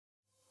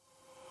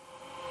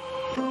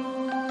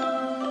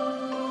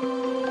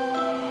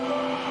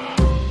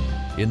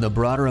In the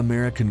broader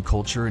American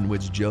culture in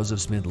which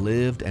Joseph Smith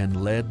lived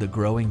and led the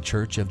growing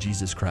Church of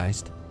Jesus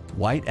Christ,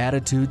 white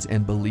attitudes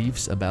and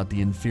beliefs about the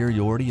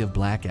inferiority of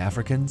black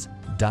Africans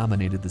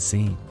dominated the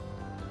scene.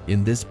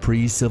 In this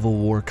pre-Civil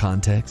War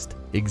context,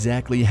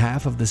 exactly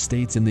half of the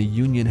states in the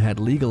Union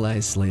had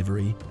legalized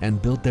slavery and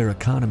built their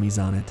economies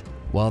on it,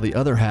 while the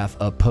other half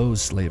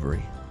opposed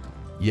slavery.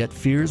 Yet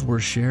fears were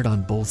shared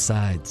on both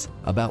sides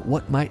about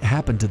what might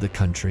happen to the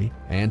country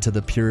and to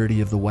the purity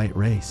of the white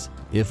race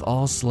if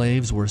all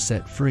slaves were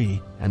set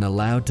free and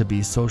allowed to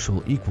be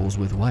social equals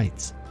with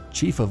whites,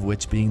 chief of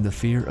which being the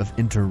fear of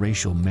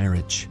interracial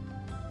marriage.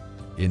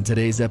 In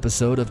today's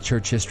episode of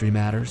Church History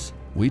Matters,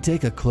 we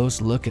take a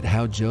close look at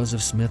how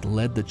Joseph Smith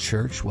led the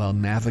church while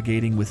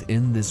navigating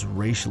within this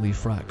racially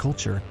fraught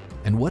culture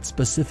and what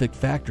specific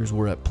factors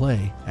were at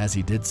play as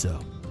he did so.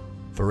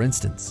 For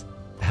instance,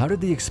 how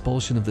did the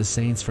expulsion of the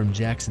saints from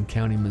Jackson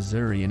County,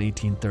 Missouri in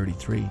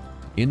 1833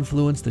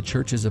 influence the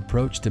church's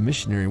approach to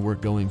missionary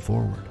work going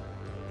forward?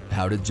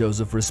 How did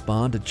Joseph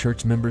respond to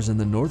church members in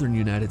the northern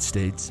United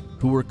States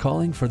who were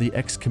calling for the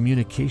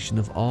excommunication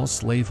of all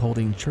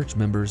slaveholding church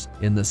members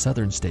in the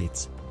southern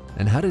states?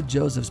 And how did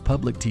Joseph's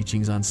public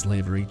teachings on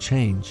slavery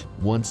change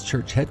once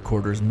church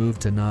headquarters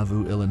moved to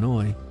Nauvoo,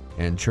 Illinois,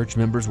 and church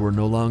members were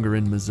no longer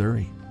in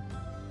Missouri?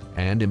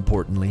 And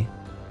importantly,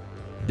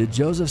 did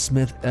Joseph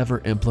Smith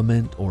ever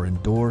implement or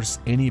endorse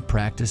any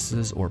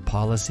practices or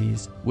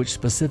policies which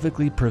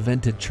specifically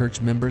prevented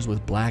church members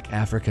with black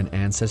African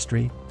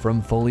ancestry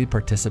from fully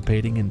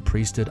participating in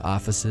priesthood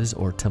offices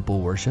or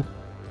temple worship?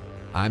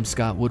 I'm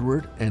Scott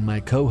Woodward, and my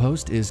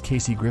co-host is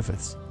Casey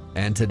Griffiths.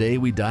 And today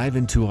we dive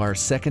into our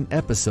second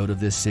episode of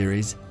this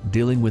series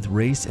dealing with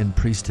race and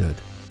priesthood.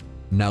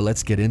 Now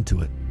let's get into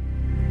it.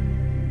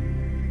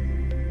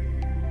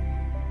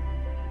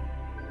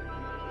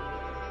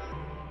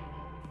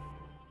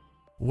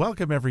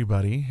 Welcome,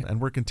 everybody, and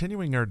we're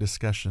continuing our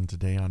discussion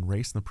today on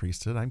race and the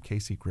priesthood. I'm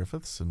Casey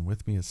Griffiths, and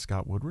with me is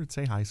Scott Woodward.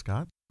 Say hi,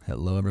 Scott.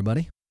 Hello,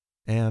 everybody.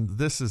 And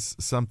this is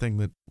something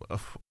that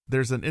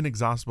there's an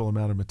inexhaustible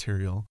amount of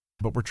material,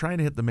 but we're trying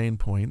to hit the main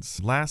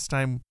points. Last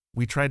time,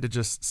 we tried to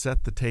just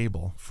set the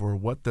table for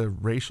what the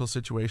racial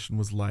situation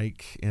was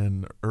like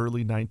in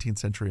early 19th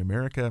century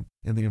America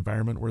in the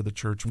environment where the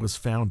church was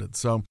founded.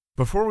 So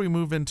before we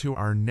move into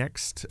our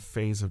next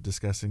phase of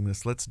discussing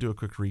this, let's do a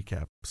quick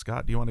recap.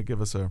 Scott, do you want to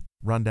give us a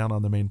rundown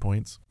on the main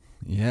points?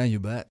 Yeah, you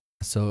bet.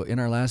 So in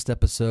our last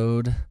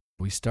episode,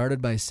 we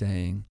started by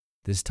saying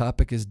this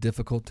topic is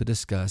difficult to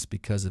discuss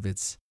because of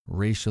its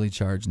racially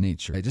charged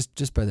nature, right?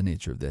 Just by the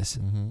nature of this,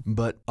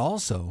 but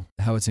also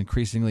how it's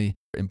increasingly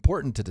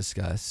important to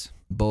discuss,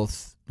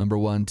 both, number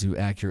one, to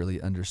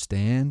accurately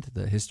understand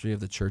the history of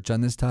the church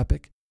on this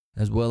topic,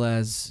 as well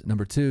as,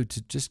 number two,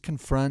 to just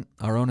confront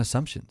our own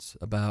assumptions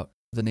about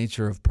the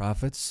nature of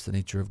prophets, the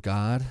nature of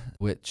God,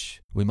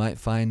 which we might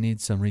find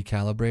needs some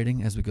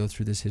recalibrating as we go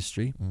through this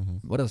history.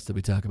 What else did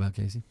we talk about,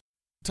 Casey?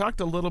 Talked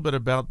a little bit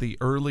about the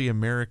early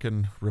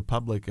American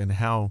Republic and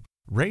how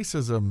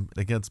racism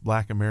against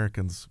black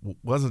Americans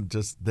wasn't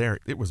just there.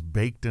 It was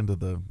baked into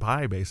the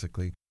pie,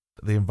 basically.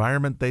 The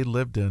environment they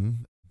lived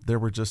in, there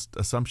were just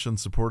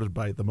assumptions supported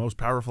by the most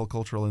powerful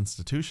cultural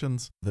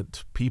institutions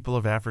that people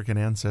of African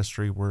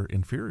ancestry were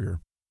inferior.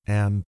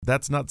 And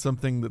that's not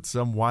something that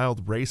some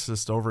wild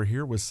racist over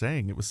here was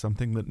saying. It was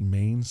something that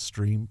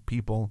mainstream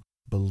people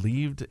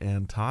believed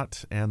and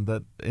taught, and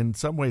that in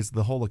some ways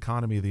the whole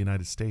economy of the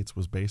United States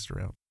was based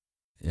around.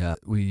 Yeah,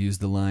 we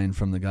used the line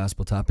from the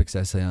Gospel Topics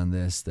essay on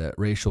this, that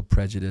racial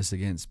prejudice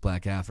against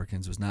black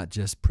Africans was not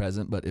just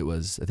present, but it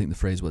was, I think the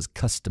phrase was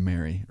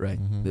customary, right?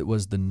 It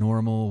was the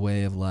normal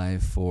way of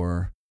life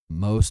for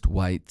most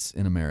whites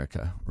in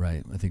America,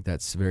 right? I think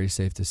that's very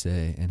safe to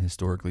say and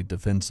historically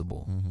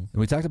defensible. And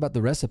we talked about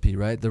the recipe,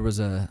 right?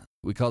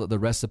 We called it the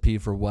recipe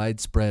for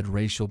widespread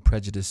racial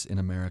prejudice in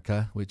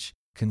America, which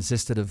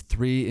consisted of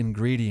 3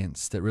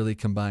 ingredients that really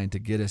combined to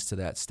get us to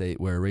that state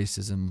where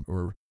racism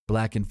or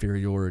black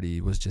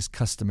inferiority was just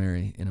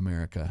customary in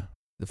America.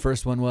 The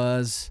first one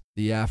was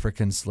the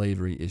African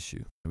slavery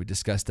issue. We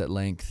discussed at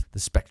length the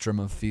spectrum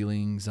of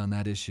feelings on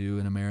that issue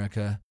in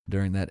America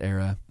during that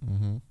era.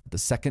 The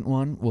second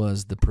one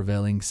was the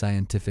prevailing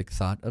scientific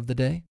thought of the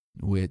day,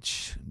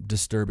 which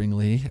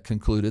disturbingly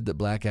concluded that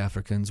black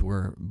Africans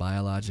were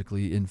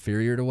biologically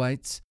inferior to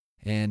whites,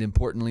 and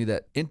importantly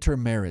that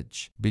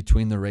intermarriage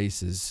between the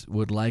races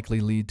would likely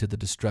lead to the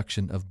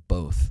destruction of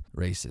both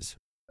races.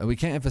 We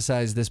can't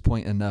emphasize this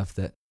point enough,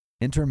 that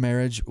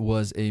intermarriage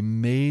was a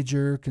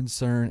major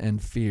concern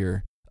and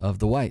fear of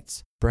the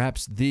whites,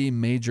 perhaps the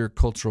major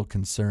cultural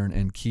concern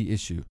and key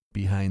issue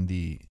behind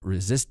the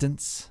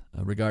resistance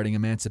regarding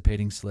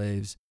emancipating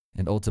slaves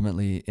and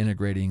ultimately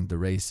integrating the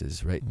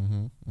races, right?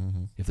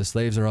 If the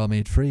slaves are all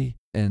made free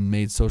and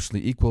made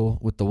socially equal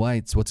with the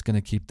whites, what's going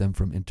to keep them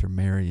from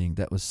intermarrying?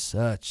 That was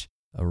such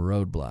a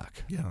roadblock.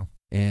 Yeah.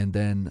 And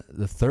then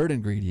the third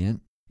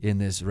ingredient in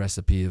this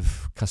recipe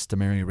of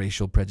customary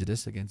racial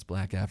prejudice against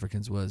black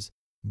Africans was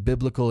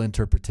biblical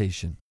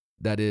interpretation.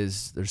 That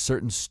is, there's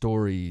certain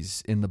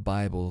stories in the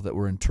Bible that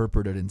were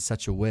interpreted in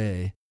such a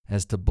way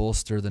as to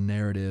bolster the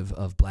narrative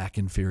of black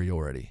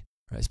inferiority.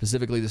 Right?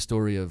 Specifically the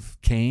story of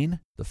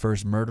Cain, the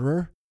first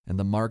murderer, and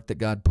the mark that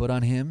God put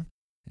on him.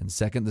 And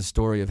second, the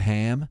story of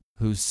Ham,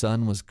 whose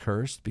son was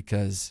cursed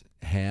because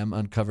Ham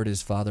uncovered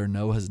his father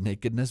Noah's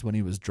nakedness when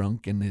he was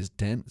drunk in his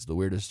tent. It's the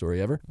weirdest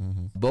story ever.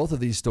 Both of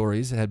these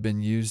stories had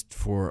been used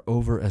for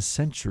over a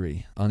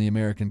century on the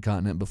American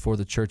continent before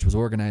the church was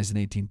organized in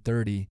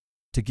 1830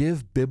 to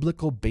give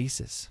biblical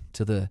basis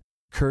to the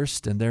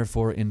cursed and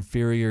therefore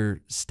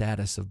inferior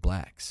status of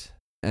blacks.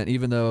 And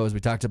even though, as we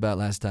talked about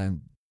last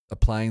time,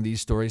 applying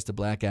these stories to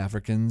black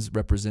Africans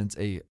represents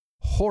a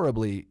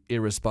horribly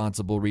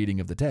irresponsible reading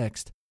of the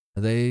text,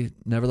 they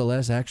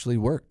nevertheless actually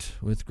worked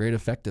with great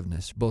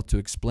effectiveness, both to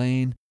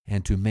explain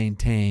and to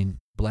maintain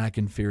black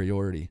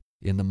inferiority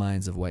in the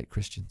minds of white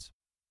Christians.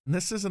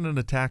 This isn't an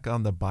attack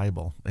on the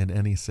Bible in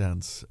any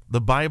sense.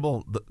 The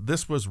Bible,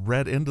 this was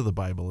read into the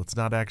Bible. It's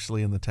not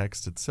actually in the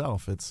text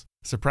itself. It's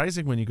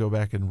surprising when you go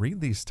back and read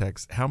these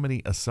texts how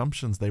many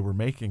assumptions they were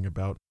making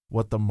about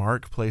what the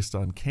mark placed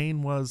on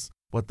Cain was,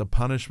 what the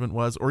punishment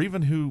was, or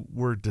even who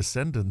were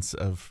descendants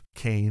of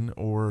Cain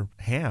or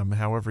Ham,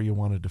 however you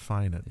want to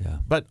define it. Yeah.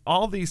 But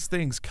all these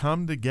things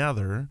come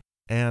together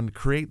and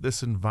create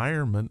this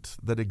environment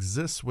that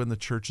exists when the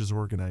church is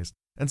organized.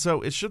 And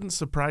so it shouldn't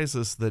surprise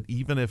us that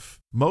even if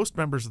most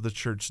members of the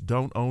church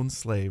don't own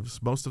slaves,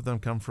 most of them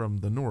come from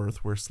the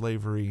North, where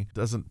slavery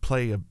doesn't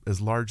play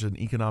as large an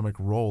economic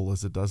role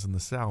as it does in the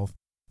South,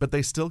 but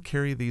they still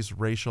carry these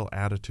racial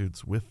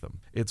attitudes with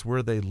them. It's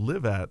where they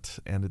live at,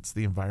 and it's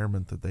the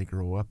environment that they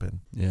grow up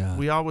in. Yeah.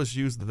 We always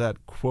use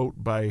that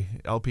quote by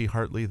L.P.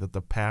 Hartley that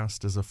the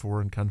past is a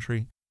foreign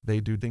country. They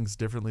do things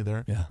differently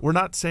there. Yeah. We're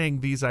not saying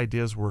these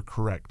ideas were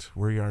correct.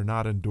 We are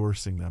not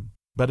endorsing them.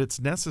 But it's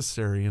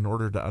necessary in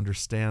order to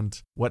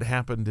understand what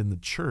happened in the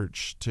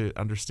church to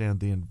understand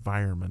the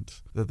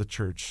environment that the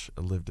church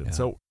lived in. Yeah.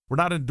 So we're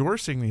not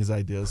endorsing these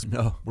ideas.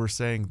 No. We're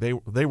saying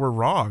they were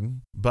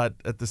wrong, but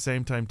at the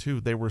same time, too,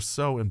 they were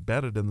so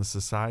embedded in the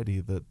society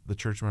that the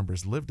church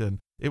members lived in,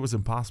 it was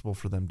impossible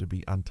for them to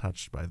be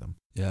untouched by them.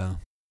 Yeah.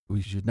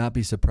 We should not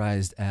be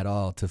surprised at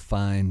all to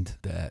find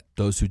that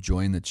those who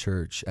join the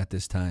church at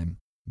this time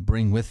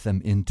bring with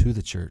them into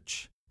the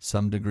church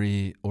some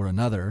degree or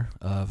another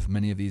of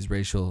many of these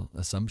racial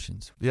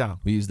assumptions. Yeah.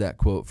 We used that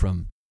quote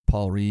from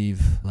Paul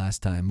Reeve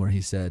last time where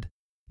he said,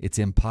 "It's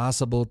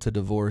impossible to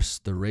divorce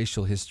the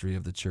racial history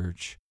of the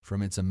church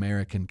from its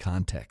American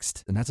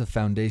context." And that's a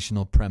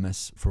foundational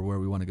premise for where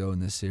we want to go in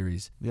this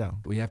series. Yeah.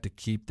 We have to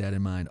keep that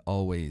in mind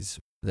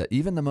always, that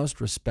even the most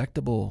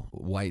respectable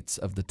whites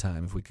of the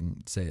time, if we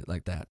can say it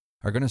like that,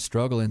 are going to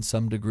struggle in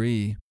some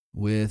degree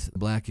with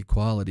black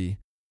equality.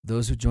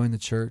 Those who join the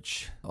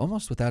church,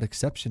 almost without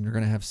exception, are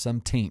going to have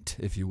some taint,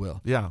 if you will.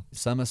 Yeah.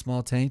 Some a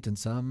small taint and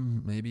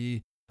some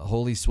maybe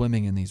wholly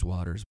swimming in these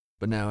waters.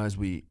 But now as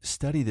we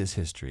study this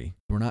history,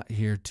 we're not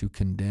here to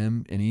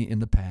condemn any in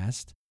the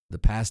past. The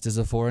past is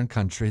a foreign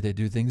country. They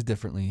do things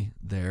differently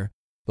there.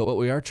 But what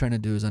we are trying to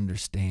do is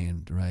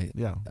understand, right?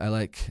 Yeah.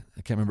 I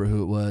can't remember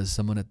who it was.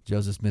 Someone at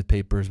Joseph Smith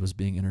Papers was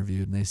being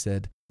interviewed, and they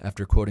said,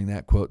 after quoting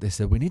that quote, they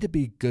said, we need to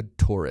be good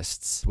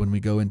tourists when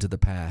we go into the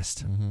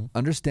past,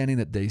 understanding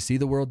that they see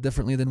the world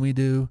differently than we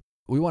do.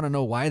 We want to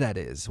know why that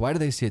is. Why do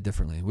they see it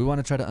differently? We want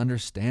to try to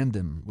understand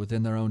them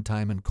within their own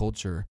time and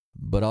culture,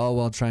 but all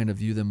while trying to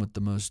view them with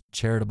the most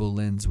charitable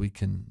lens we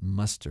can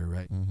muster,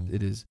 right?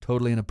 It is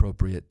totally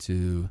inappropriate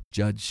to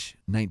judge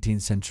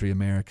 19th century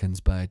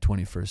Americans by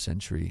 21st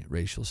century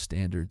racial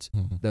standards.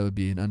 That would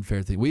be an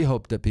unfair thing. We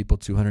hope that people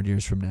 200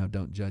 years from now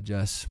don't judge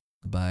us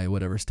by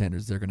whatever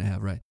standards they're going to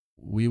have, right?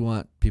 We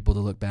want people to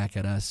look back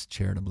at us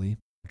charitably,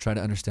 try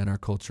to understand our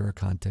culture, our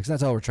context.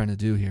 That's all we're trying to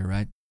do here,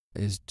 right?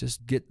 Is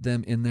just get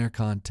them in their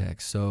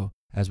context. So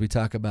as we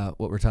talk about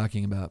what we're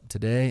talking about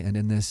today and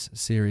in this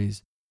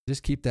series,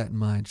 just keep that in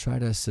mind. Try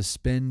to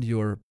suspend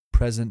your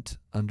present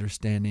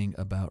understanding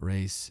about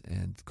race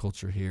and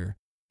culture here.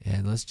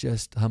 And let's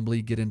just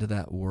humbly get into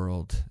that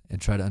world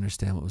and try to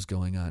understand what was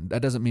going on.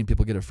 That doesn't mean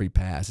people get a free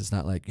pass. It's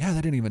not like, yeah,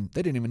 they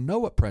didn't even know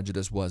what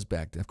prejudice was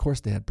back then. Of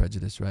course they had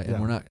prejudice, right? Yeah.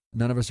 And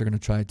none of us are going to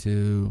try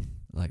to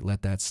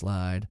let that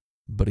slide.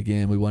 But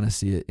again, we want to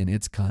see it in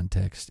its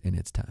context, in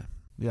its time.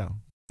 Yeah.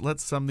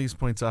 Let's sum these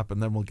points up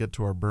and then we'll get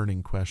to our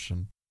burning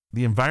question.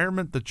 The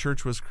environment the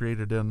church was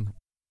created in,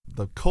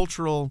 the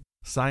cultural,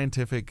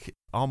 scientific,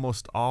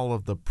 almost all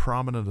of the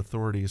prominent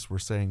authorities were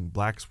saying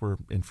blacks were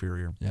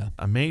inferior. Yeah.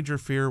 A major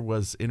fear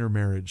was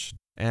intermarriage.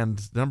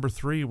 And number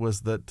 3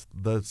 was that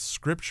the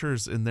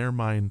scriptures in their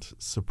mind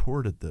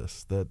supported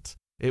this, that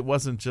it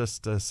wasn't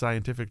just a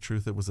scientific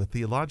truth, it was a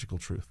theological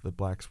truth that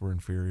blacks were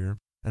inferior.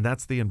 And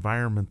that's the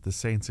environment the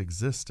saints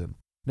exist in.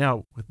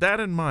 Now, with that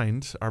in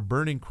mind, our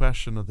burning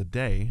question of the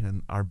day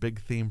and our big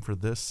theme for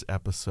this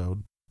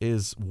episode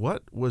is,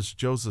 what was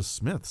Joseph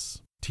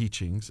Smith's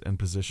teachings and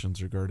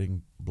positions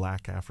regarding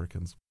black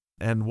Africans?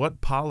 And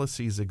what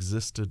policies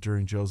existed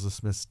during Joseph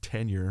Smith's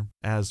tenure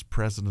as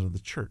president of the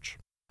church?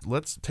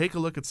 Let's take a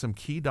look at some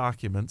key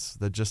documents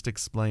that just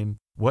explain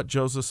what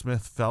Joseph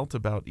Smith felt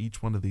about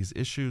each one of these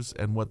issues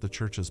and what the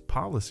church's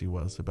policy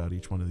was about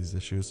each one of these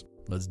issues.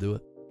 Let's do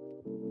it.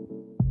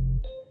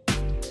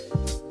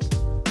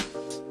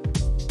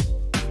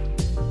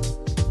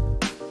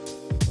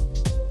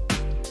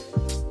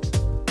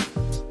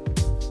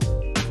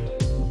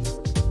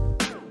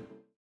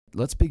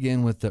 Let's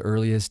begin with the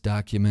earliest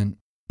document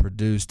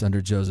produced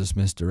under Joseph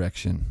Smith's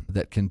direction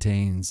that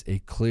contains a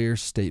clear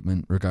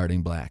statement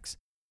regarding blacks.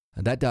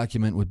 And that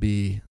document would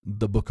be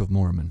the Book of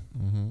Mormon.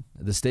 Mm-hmm.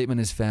 The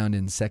statement is found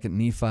in 2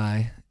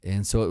 Nephi,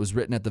 and so it was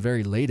written at the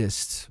very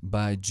latest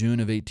by June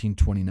of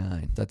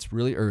 1829. That's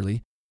really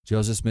early.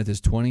 Joseph Smith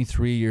is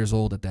 23 years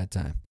old at that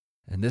time.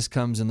 And this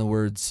comes in the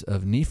words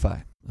of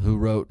Nephi, who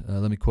wrote,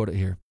 let me quote it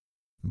here,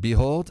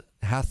 "Behold,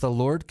 hath the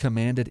Lord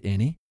commanded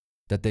any,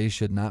 that they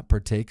should not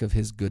partake of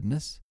his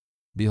goodness?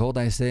 Behold,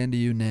 I say unto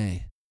you,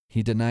 nay.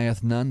 He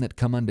denieth none that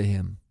come unto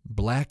him,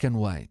 black and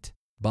white,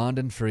 bond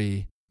and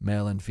free,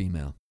 male and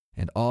female.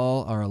 And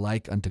all are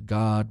alike unto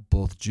God,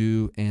 both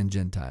Jew and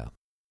Gentile."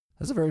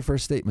 That's the very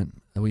first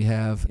statement that we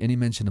have any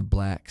mention of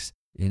blacks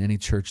in any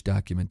church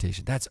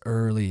documentation. That's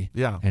early,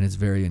 Yeah. and it's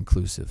very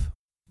inclusive.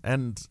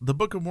 And the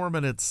Book of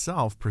Mormon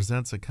itself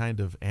presents a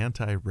kind of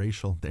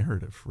anti-racial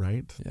narrative,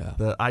 right? Yeah.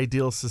 The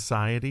ideal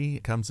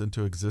society comes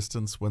into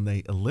existence when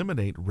they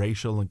eliminate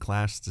racial and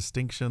class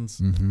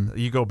distinctions. Mm-hmm.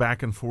 You go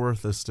back and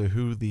forth as to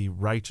who the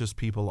righteous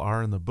people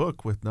are in the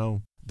book with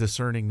no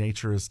discerning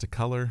nature as to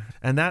color.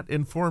 And that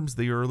informs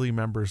the early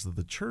members of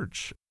the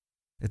church.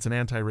 It's an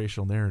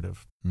anti-racial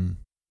narrative. Mm.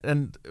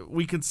 And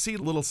we can see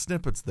little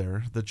snippets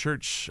there. The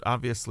church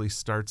obviously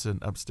starts in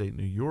upstate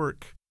New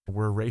York,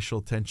 where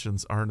racial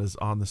tensions aren't as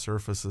on the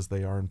surface as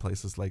they are in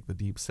places like the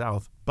Deep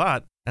South.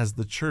 But as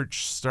the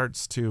church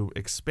starts to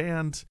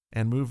expand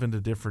and move into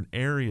different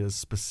areas,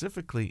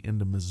 specifically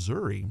into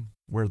Missouri,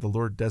 where the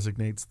Lord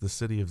designates the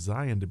city of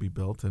Zion to be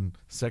built in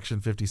Section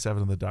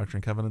 57 of the Doctrine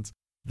and Covenants,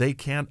 they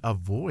can't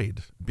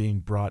avoid being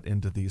brought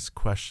into these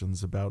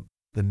questions about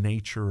the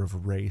nature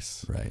of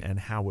race, Right. and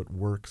how it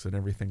works and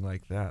everything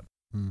like that.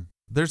 Mm.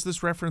 There's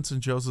this reference in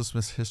Joseph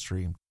Smith's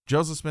history.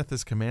 Joseph Smith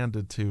is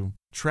commanded to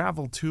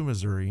travel to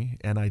Missouri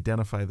and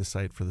identify the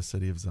site for the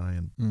city of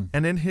Zion. Mm.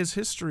 And in his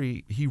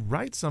history, he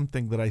writes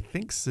something that I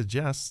think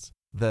suggests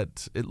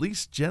that, at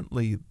least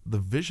gently, the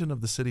vision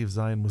of the city of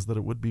Zion was that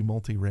it would be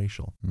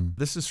multiracial. Mm.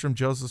 This is from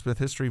Joseph Smith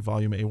History,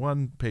 Volume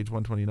A1, page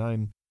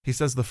 129. He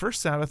says, "The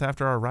first Sabbath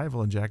after our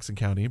arrival in Jackson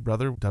County,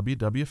 Brother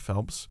W.W.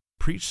 Phelps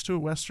preached to a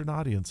Western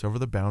audience over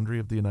the boundary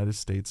of the United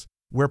States,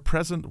 where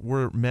present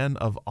were men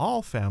of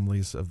all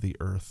families of the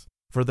earth.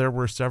 For there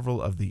were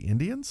several of the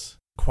Indians,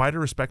 quite a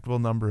respectable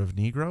number of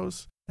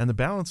Negroes, and the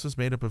balance was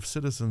made up of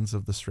citizens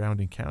of the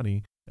surrounding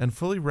county, and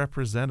fully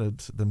represented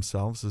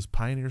themselves as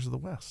pioneers of the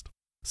West."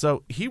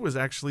 So he was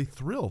actually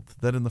thrilled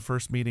that in the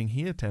first meeting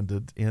he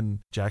attended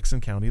in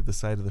Jackson County, the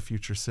site of the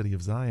future city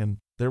of Zion,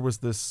 there was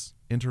this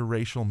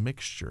interracial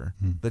mixture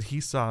that he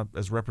saw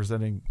as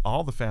representing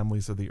all the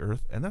families of the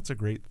earth, and that's a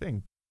great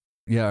thing.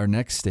 Yeah, our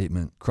next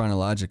statement,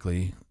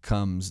 chronologically,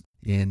 comes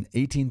in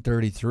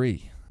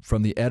 1833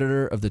 from the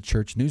editor of the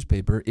church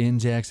newspaper in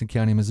Jackson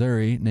County,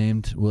 Missouri,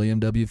 named William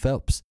W.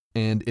 Phelps.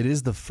 And it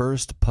is the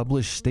first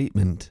published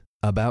statement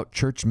about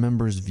church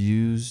members'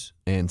 views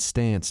and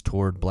stance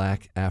toward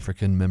black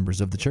African members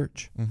of the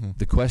church. Mm-hmm.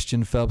 The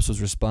question Phelps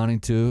was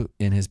responding to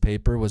in his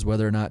paper was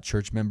whether or not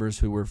church members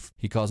who were,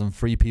 he calls them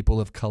free people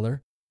of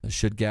color,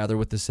 should gather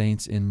with the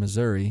saints in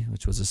Missouri,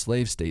 which was a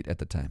slave state at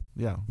the time.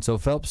 Yeah. So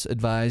Phelps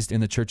advised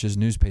in the church's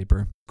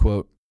newspaper,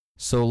 quote,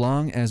 "So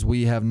long as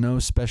we have no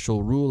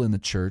special rule in the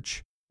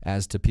church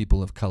as to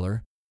people of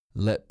color,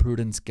 let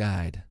prudence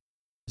guide."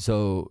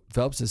 So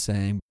Phelps is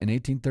saying in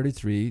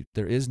 1833,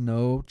 there is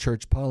no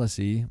church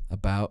policy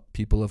about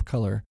people of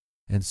color.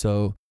 And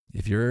so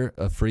if you're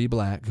a free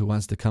black who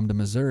wants to come to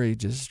Missouri,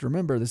 just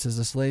remember this is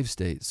a slave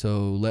state.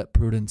 So let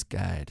prudence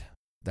guide.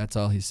 That's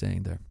all he's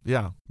saying there.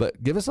 Yeah.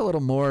 But give us a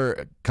little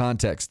more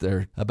context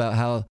there about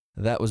how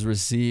that was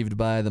received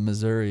by the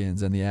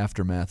Missourians and the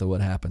aftermath of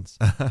what happens.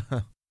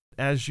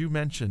 As you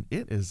mentioned,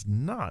 it is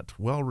not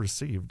well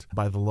received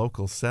by the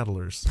local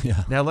settlers.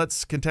 Yeah. Now,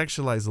 let's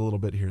contextualize a little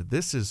bit here.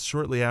 This is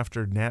shortly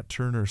after Nat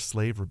Turner's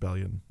slave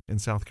rebellion in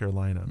South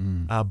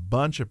Carolina. A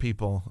bunch of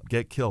people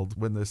get killed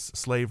when this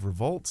slave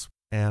revolts,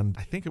 and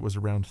I think it was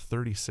around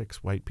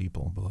 36 white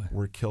people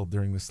were killed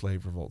during the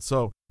slave revolt.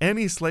 So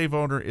any slave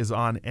owner is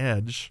on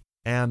edge.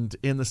 And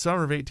in the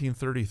summer of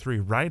 1833,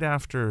 right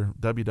after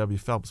W.W.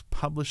 Phelps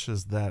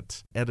publishes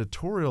that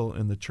editorial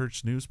in the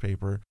church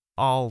newspaper,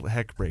 all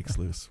heck breaks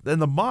loose.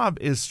 And the mob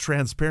is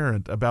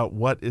transparent about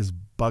what is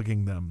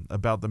bugging them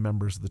about the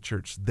members of the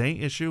church. They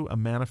issue a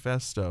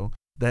manifesto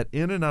that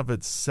in and of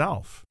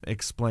itself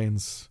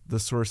explains the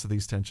source of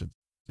these tensions.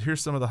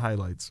 Here's some of the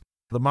highlights.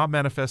 The mob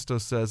manifesto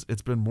says,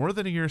 "It's been more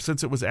than a year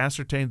since it was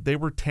ascertained they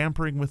were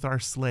tampering with our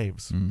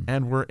slaves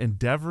and were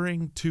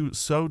endeavoring to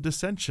sow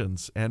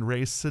dissensions and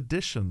raise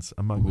seditions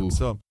among them."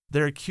 So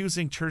they're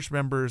accusing church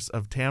members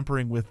of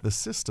tampering with the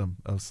system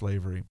of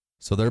slavery.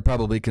 So they're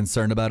probably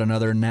concerned about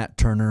another Nat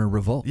Turner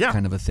revolt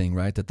kind of a thing,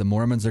 right? That the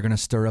Mormons are going to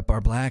stir up our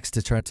blacks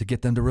to try to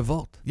get them to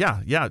revolt.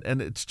 Yeah.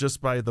 And it's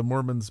just by the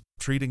Mormons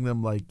treating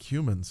them like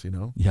humans, you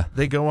know? Yeah.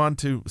 They go on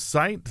to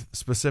cite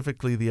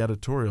specifically the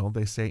editorial.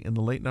 They say, in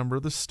the late number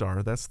of the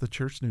Star, that's the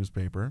church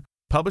newspaper,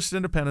 Published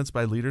Independence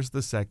by leaders of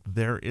the sect,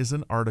 there is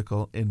an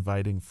article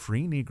inviting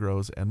free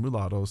Negroes and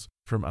mulattoes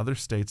from other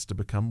states to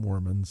become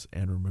Mormons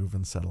and remove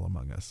and settle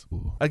among us.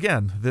 Ooh.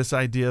 Again, this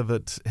idea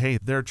that, hey,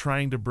 they're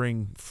trying to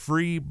bring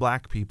free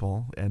black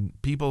people and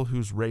people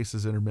whose race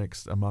is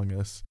intermixed among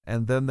us.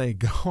 And then they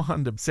go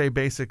on to say,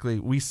 basically,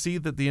 we see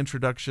that the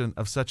introduction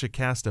of such a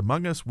caste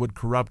among us would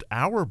corrupt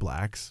our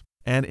blacks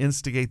and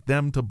instigate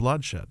them to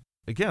bloodshed.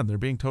 Again, they're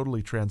being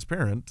totally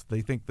transparent.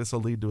 They think this will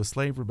lead to a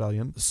slave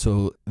rebellion.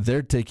 So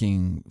they're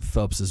taking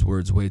Phelps's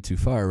words way too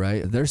far,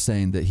 right? They're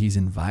saying that he's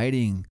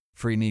inviting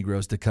free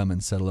Negroes to come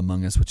and settle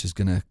among us, which is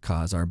going to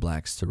cause our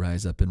blacks to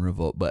rise up in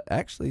revolt. But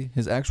actually,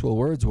 his actual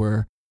words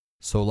were,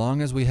 so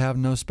long as we have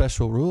no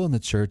special rule in the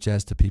church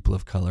as to people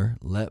of color,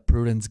 let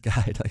prudence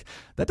guide. Like,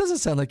 that doesn't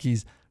sound like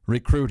he's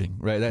recruiting,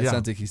 right? That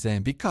sounds like he's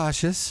saying, be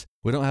cautious.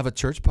 We don't have a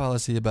church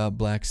policy about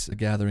blacks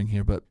gathering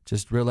here, but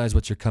just realize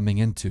what you're coming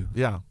into.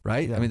 Yeah.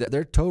 Right? Yeah. I mean,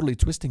 they're totally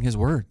twisting his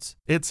words.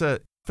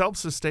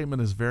 Phelps'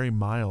 statement is very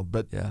mild,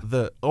 but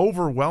the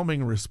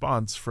overwhelming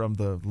response from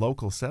the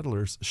local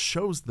settlers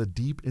shows the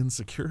deep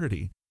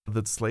insecurity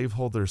that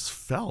slaveholders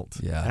felt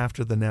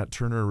after the Nat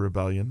Turner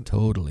Rebellion.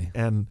 Totally.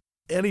 And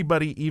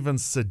anybody even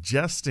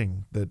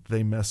suggesting that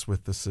they mess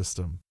with the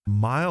system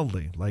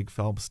mildly, like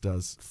Phelps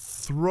does,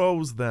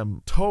 throws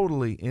them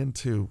totally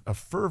into a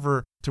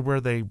fervor to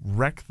where they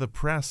wreck the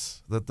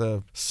press that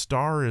the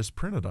Star is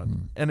printed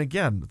on. And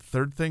again,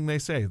 third thing they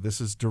say, this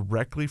is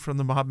directly from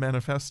the Mob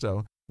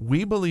Manifesto.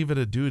 We believe it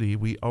a duty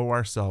we owe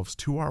ourselves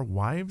to our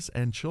wives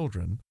and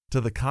children,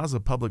 to the cause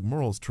of public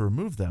morals, to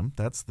remove them,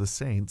 that's the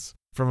saints,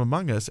 from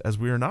among us, as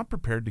we are not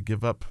prepared to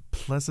give up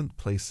pleasant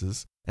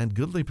places and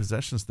goodly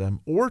possessions to them,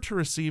 or to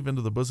receive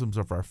into the bosoms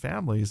of our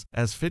families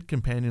as fit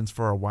companions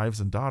for our wives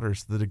and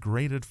daughters the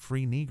degraded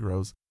free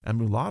Negroes and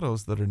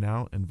mulattoes that are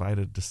now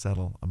invited to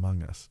settle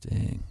among us.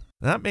 Dang.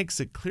 That makes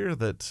it clear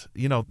that,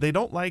 they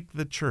don't like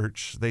the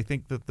church. They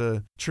think that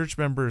the church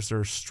members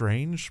are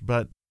strange,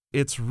 but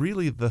it's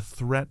really the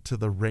threat to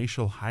the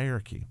racial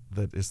hierarchy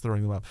that is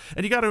throwing them off.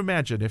 And you got to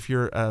imagine, if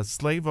you're a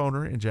slave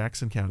owner in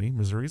Jackson County,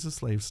 Missouri's a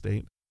slave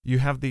state, you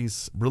have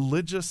these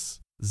religious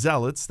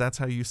zealots, that's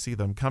how you see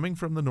them, coming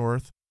from the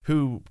north,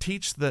 who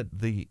teach that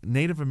the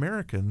Native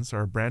Americans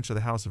are a branch of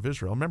the House of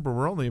Israel. Remember,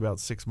 we're only about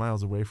 6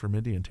 miles away from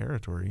Indian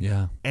territory.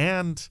 Yeah.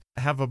 And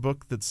have a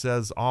book that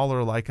says all are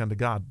alike unto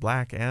God,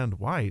 black and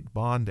white,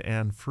 bond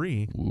and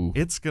free. Ooh.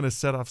 It's going to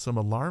set off some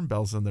alarm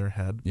bells in their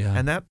head. Yeah.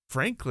 And that,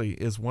 frankly,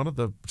 is one of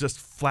the just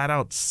flat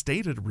out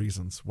stated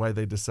reasons why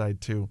they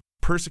decide to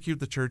persecute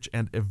the church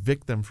and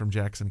evict them from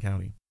Jackson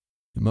County.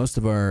 Most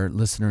of our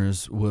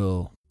listeners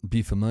will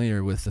be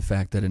familiar with the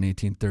fact that in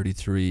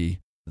 1833,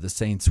 the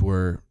Saints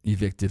were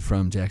evicted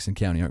from Jackson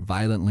County, or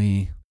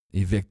violently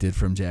evicted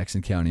from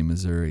Jackson County,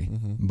 Missouri.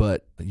 Mm-hmm.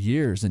 But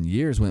years and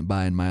years went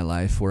by in my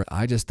life where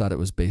I just thought it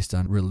was based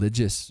on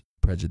religious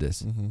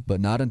prejudice. Mm-hmm.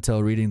 But not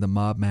until reading the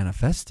Mob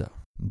Manifesto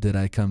did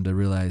I come to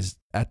realize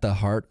at the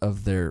heart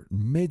of their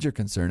major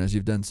concern, as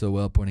you've done so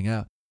well pointing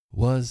out,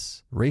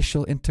 was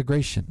racial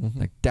integration. Mm-hmm.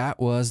 Like, that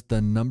was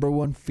the number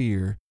one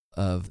fear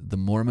of the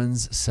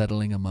Mormons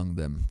settling among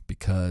them,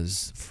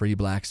 because free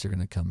blacks are going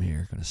to come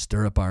here, going to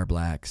stir up our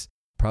blacks,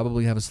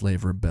 probably have a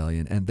slave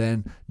rebellion. And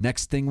then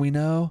next thing we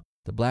know,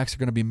 the blacks are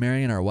going to be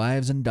marrying our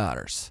wives and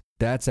daughters.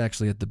 That's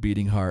actually at the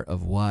beating heart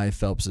of why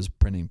Phelps's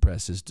printing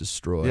press is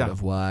destroyed,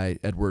 of why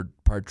Edward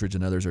Partridge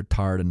and others are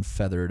tarred and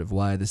feathered, of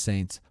why the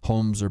Saints'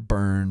 homes are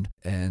burned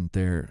and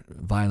they're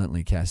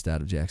violently cast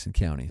out of Jackson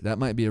County. That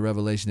might be a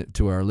revelation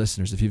to our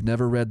listeners. If you've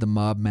never read the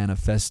Mob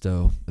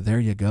Manifesto, there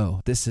you go.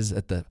 This is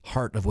at the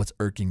heart of what's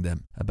irking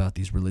them about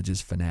these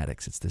religious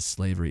fanatics. It's this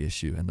slavery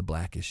issue and the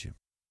black issue.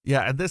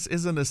 Yeah, and this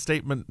isn't a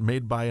statement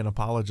made by an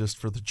apologist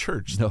for the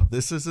church. No.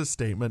 This is a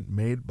statement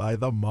made by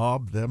the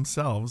mob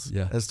themselves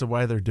as to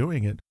why they're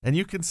doing it. And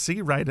you can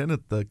see right in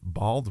it the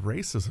bald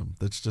racism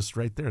that's just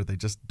right there. They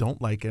just don't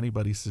like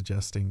anybody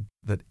suggesting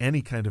that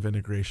any kind of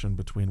integration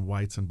between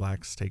whites and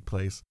blacks take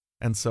place.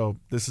 And so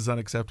this is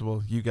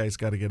unacceptable. You guys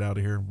got to get out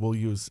of here. We'll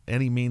use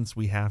any means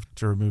we have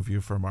to remove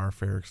you from our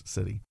fair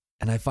city.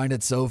 And I find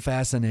it so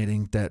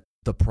fascinating that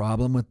the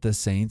problem with the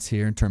Saints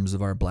here in terms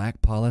of our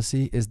black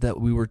policy is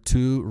that we were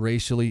too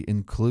racially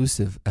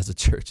inclusive as a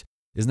church.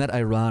 Isn't that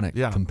ironic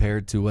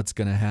compared to what's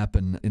going to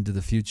happen into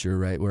the future,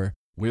 right? Where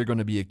we're going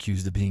to be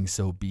accused of being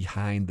so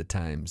behind the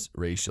times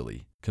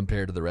racially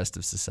compared to the rest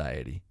of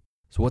society.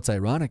 So what's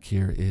ironic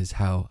here is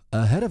how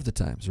ahead of the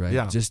times, right?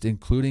 Yeah. Just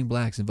including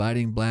blacks,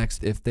 inviting blacks,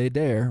 if they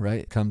dare,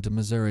 right? Come to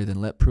Missouri, then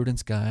let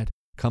prudence guide,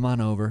 come on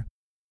over.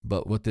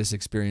 But what this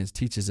experience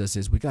teaches us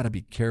is we got to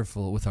be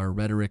careful with our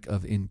rhetoric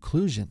of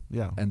inclusion.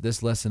 Yeah. And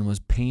this lesson was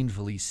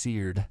painfully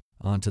seared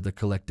onto the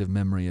collective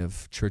memory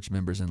of church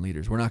members and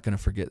leaders. We're not going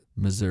to forget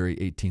Missouri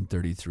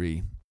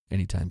 1833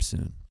 anytime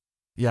soon.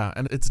 Yeah,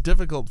 and it's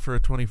difficult for a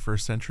 21st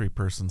century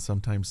person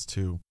sometimes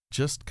to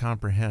just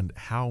comprehend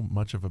how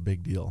much of a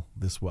big deal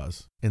this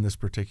was in this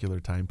particular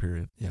time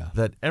period. Yeah.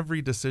 That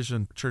every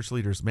decision church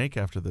leaders make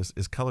after this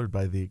is colored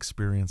by the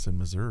experience in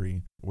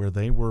Missouri, where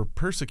they were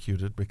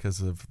persecuted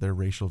because of their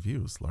racial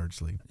views,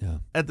 largely. Yeah.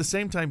 At the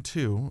same time,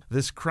 too,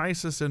 this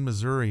crisis in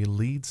Missouri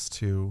leads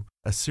to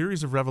a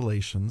series of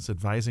revelations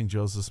advising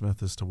Joseph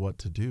Smith as to what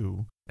to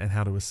do and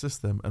how to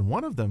assist them. And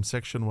one of them,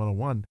 Section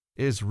 101,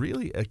 is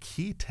really a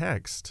key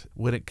text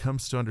when it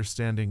comes to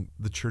understanding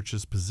the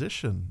church's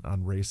position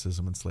on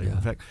racism and slavery. Yeah.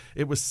 In fact,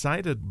 it was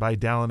cited by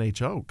Dallin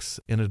H. Oaks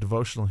in a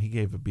devotional he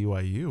gave at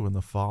BYU in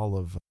the fall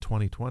of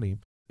 2020.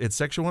 It's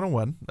Section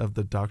 101 of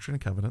the Doctrine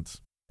and Covenants,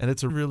 and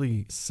it's a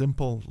really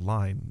simple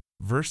line.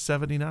 Verse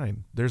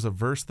 79, there's a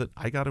verse that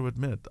I got to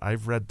admit,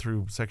 I've read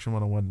through Section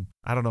 101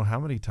 I don't know how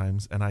many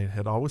times, and I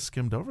had always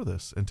skimmed over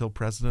this until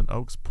President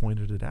Oaks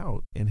pointed it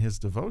out in his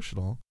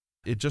devotional.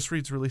 It just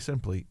reads really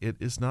simply, it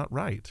is not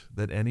right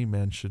that any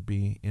man should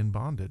be in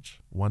bondage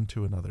one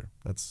to another.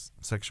 That's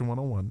Section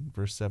 101,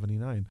 verse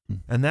 79.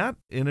 And that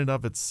in and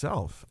of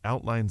itself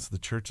outlines the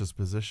church's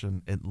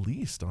position, at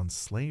least on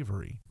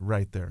slavery,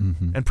 right there.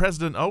 And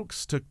President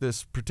Oaks took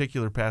this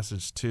particular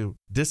passage to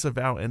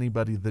disavow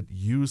anybody that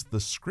used the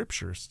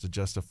scriptures to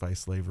justify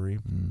slavery.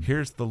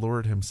 Here's the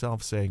Lord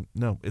himself saying,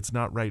 no, it's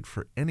not right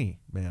for any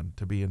man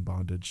to be in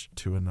bondage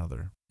to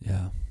another.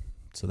 Yeah.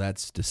 So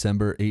that's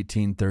December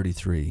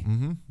 1833,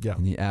 Yeah.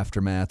 in the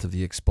aftermath of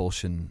the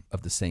expulsion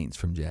of the Saints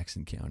from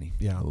Jackson County,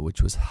 Yeah.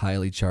 which was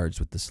highly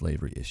charged with the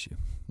slavery issue.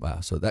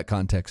 Wow. So that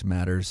context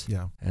matters.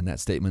 Yeah. And that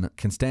statement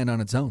can stand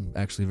on its own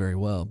actually very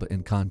well, but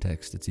in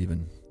context, it's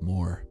even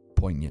more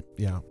poignant.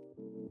 Yeah.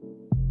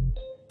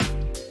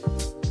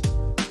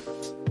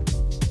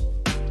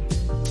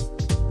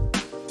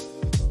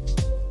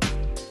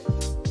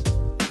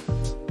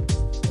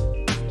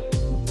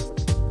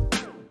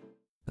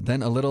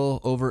 Then a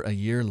little over a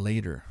year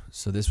later,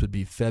 so this would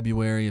be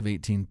February of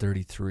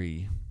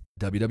 1833,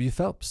 W.W.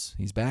 Phelps,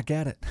 he's back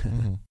at it.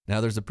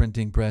 Now there's a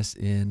printing press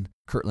in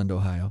Kirtland,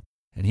 Ohio,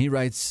 and he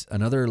writes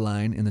another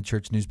line in the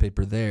church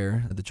newspaper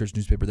there. The church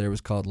newspaper there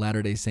was called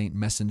Latter-day Saint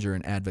Messenger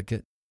and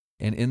Advocate.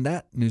 And in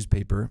that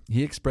newspaper,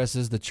 he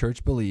expresses the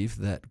church belief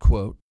that,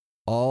 quote,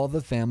 all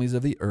the families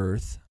of the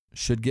earth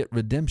should get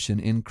redemption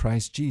in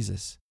Christ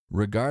Jesus,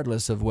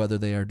 regardless of whether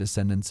they are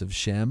descendants of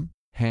Shem,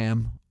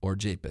 Ham, or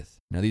Japheth.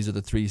 Now, these are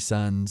the three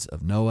sons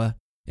of Noah,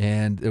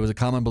 and there was a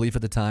common belief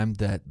at the time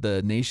that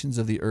the nations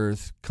of the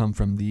earth come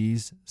from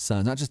these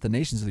sons, not just the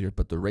nations of the earth,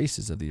 but the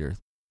races of the earth.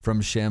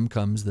 From Shem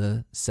comes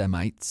the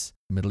Semites,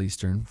 Middle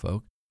Eastern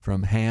folk.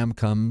 From Ham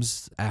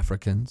comes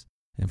Africans,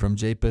 and from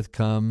Japheth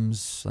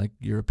comes, like,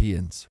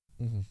 Europeans.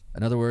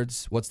 In other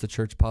words, what's the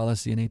church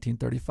policy in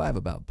 1835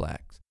 about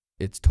blacks?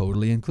 It's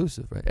totally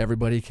inclusive, right?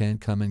 Everybody can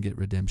come and get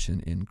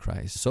redemption in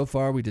Christ. So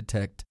far, we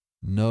detect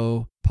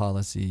no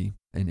policy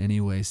in any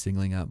way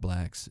singling out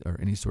blacks or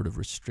any sort of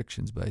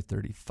restrictions by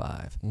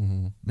 35.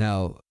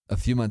 Now, a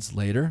few months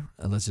later,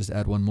 let's just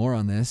add one more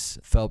on this.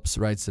 Phelps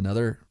writes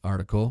another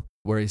article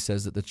where he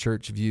says that the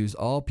church views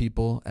all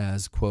people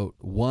as, quote,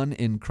 one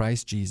in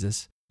Christ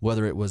Jesus,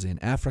 whether it was in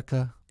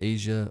Africa,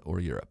 Asia, or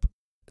Europe.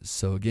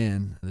 So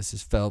again, this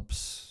is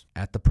Phelps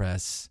at the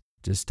press,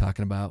 just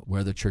talking about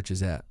where the church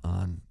is at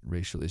on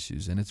racial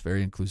issues, and it's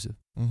very inclusive.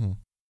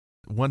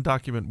 One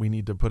document we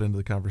need to put into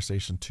the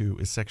conversation, too,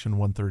 is Section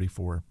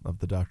 134 of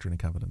the Doctrine and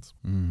Covenants.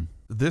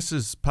 This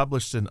is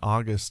published in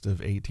August of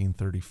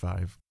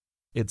 1835.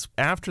 It's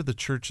after the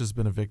church has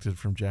been evicted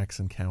from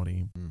Jackson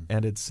County,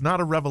 and it's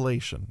not a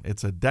revelation.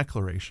 It's a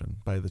declaration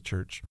by the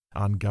church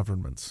on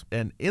governments.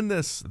 And in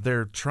this,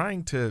 they're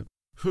trying to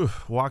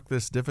walk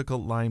this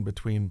difficult line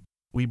between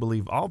we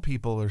believe all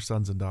people are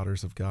sons and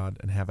daughters of God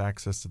and have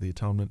access to the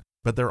atonement,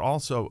 but they're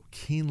also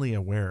keenly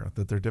aware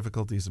that their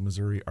difficulties in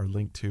Missouri are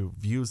linked to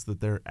views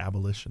that they're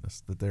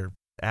abolitionists, that they're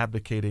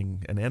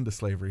advocating an end to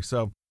slavery.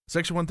 So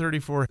Section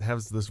 134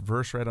 has this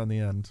verse right on the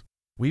end.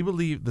 We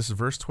believe, this is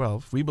verse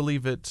 12, we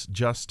believe it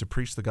just to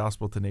preach the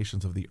gospel to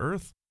nations of the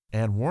earth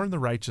and warn the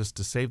righteous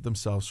to save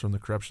themselves from the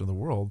corruption of the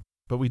world.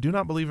 But we do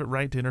not believe it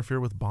right to interfere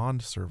with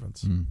bond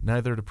servants,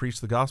 neither to preach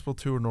the gospel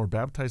to nor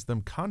baptize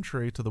them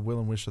contrary to the will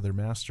and wish of their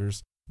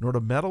masters, nor to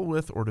meddle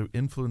with or to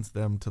influence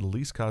them to the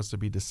least cause to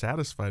be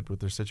dissatisfied with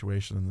their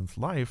situation in this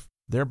life,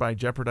 thereby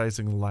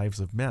jeopardizing the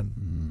lives of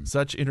men.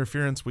 Such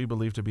interference we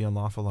believe to be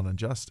unlawful and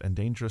unjust and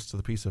dangerous to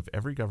the peace of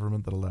every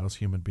government that allows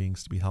human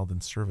beings to be held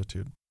in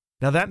servitude.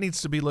 Now that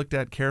needs to be looked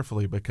at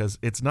carefully because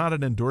it's not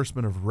an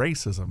endorsement of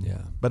racism,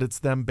 but it's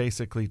them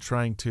basically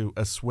trying to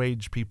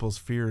assuage people's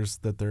fears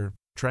that they're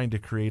trying to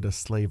create a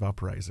slave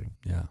uprising.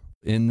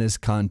 In this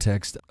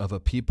context of a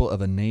people,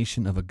 of a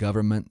nation, of a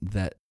government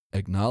that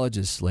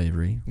acknowledges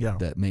slavery,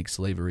 that makes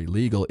slavery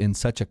legal, in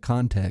such a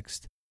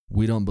context,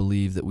 we don't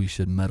believe that we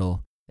should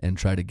meddle and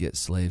try to get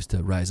slaves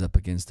to rise up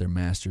against their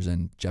masters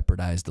and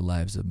jeopardize the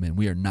lives of men.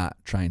 We are not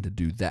trying to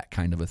do that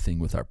kind of a thing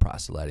with our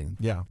proselyting.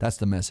 That's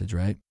the message,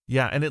 right?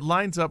 And it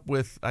lines up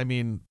with, I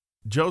mean,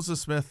 Joseph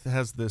Smith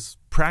has this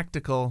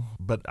practical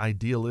but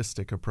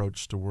idealistic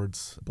approach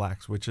towards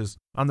blacks, which is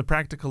on the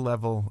practical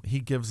level, he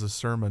gives a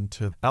sermon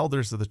to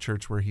elders of the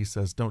church where he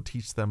says, don't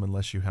teach them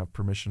unless you have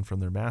permission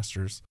from their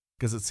masters,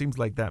 because it seems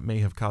like that may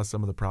have caused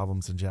some of the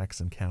problems in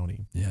Jackson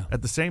County. Yeah.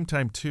 At the same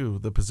time, too,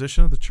 the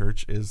position of the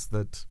church is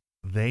that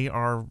they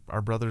are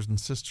our brothers and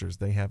sisters.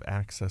 They have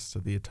access to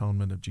the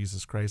atonement of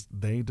Jesus Christ.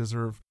 They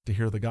deserve to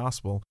hear the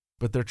gospel,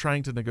 but they're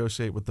trying to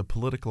negotiate with the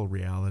political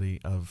reality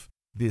of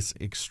this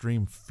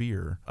extreme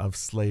fear of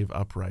slave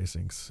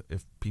uprisings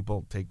if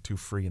people take too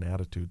free an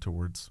attitude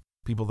towards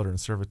people that are in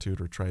servitude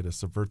or try to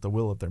subvert the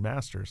will of their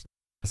masters.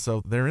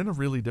 So they're in a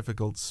really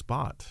difficult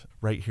spot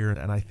right here,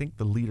 and I think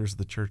the leaders of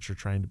the church are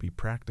trying to be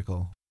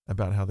practical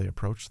about how they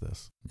approach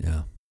this.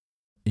 Yeah.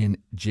 In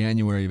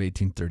January of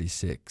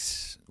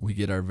 1836, we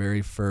get our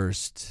very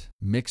first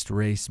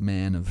mixed-race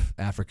man of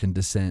African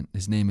descent.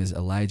 His name is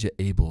Elijah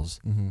Abels.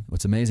 Mm-hmm.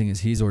 What's amazing is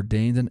he's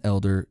ordained an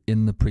elder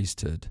in the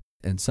priesthood.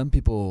 And some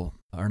people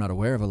are not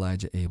aware of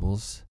Elijah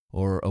Abels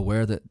or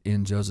aware that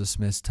in Joseph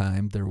Smith's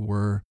time there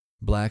were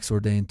blacks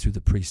ordained to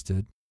the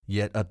priesthood.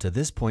 Yet up to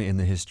this point in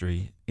the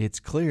history, it's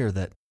clear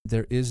that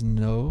there is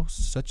no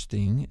such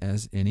thing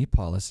as any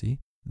policy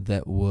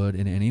that would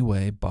in any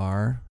way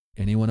bar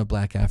anyone of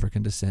black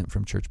African descent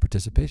from church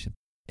participation.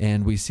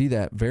 And we see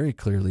that very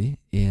clearly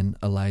in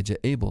Elijah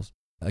Abels.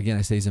 Again,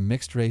 I say he's a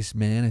mixed race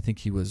man. I think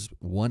he was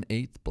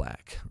 1/8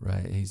 black,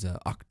 right? He's an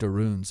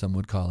octoroon, some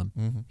would call him.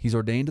 Mm-hmm. He's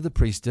ordained to the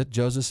priesthood.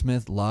 Joseph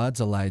Smith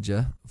lauds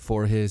Elijah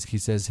for his, he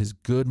says, his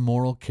good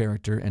moral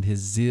character and his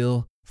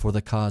zeal for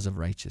the cause of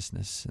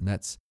righteousness. And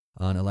that's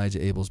on Elijah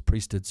Abels'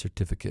 priesthood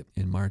certificate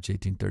in March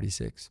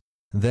 1836.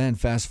 Then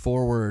fast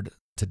forward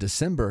to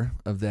December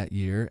of that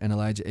year, and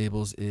Elijah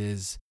Abels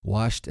is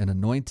washed and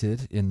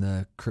anointed in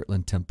the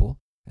Kirtland Temple.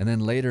 And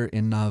then later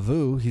in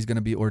Nauvoo, he's going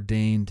to be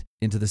ordained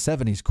into the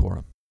 70s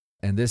Quorum.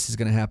 And this is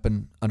going to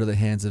happen under the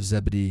hands of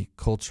Zebedee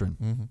Coltrane.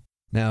 Mm-hmm.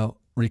 Now,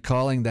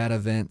 recalling that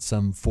event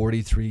some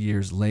 43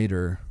 years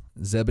later,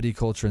 Zebedee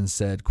Coltrane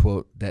said,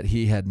 quote, that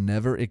he had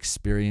never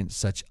experienced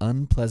such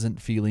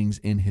unpleasant feelings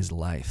in his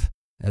life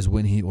as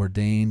when he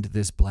ordained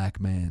this black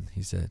man,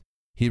 he said.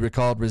 He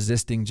recalled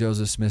resisting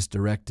Joseph Smith's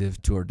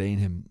directive to ordain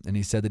him, and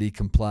he said that he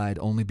complied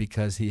only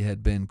because he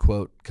had been,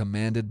 quote,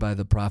 commanded by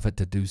the prophet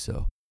to do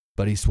so.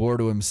 But he swore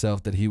to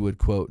himself that he would,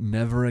 quote,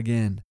 never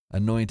again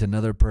anoint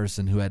another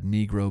person who had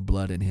Negro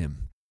blood in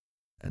him.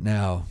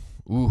 Now,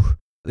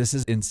 this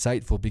is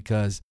insightful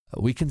because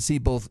we can see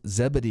both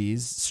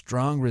Zebedee's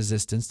strong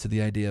resistance to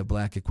the idea of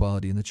black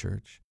equality in the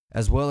church,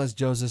 as well as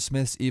Joseph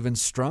Smith's even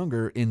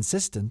stronger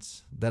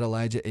insistence that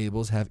Elijah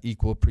Abels have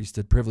equal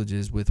priesthood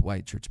privileges with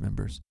white church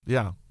members.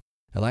 Yeah.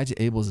 Elijah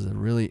Abels is a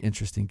really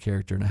interesting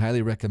character, and I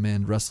highly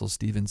recommend Russell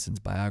Stevenson's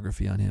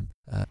biography on him.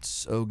 It's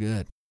so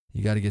good.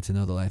 You got to get to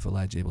know the life of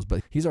Elijah Abels.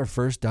 But he's our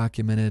first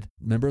documented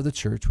member of the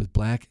church with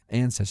black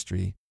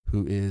ancestry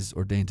who is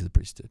ordained to the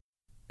priesthood.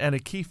 And a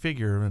key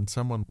figure and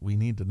someone we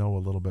need to know a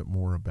little bit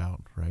more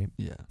about, right?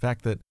 Yeah. The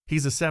fact that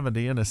he's a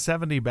 70, and a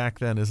 70 back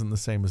then isn't the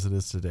same as it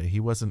is today.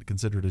 He wasn't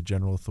considered a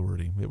general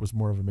authority. It was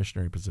more of a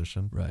missionary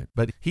position. Right.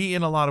 But he,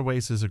 in a lot of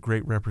ways, is a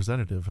great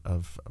representative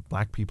of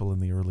black people in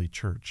the early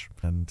church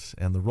and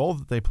the role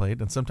that they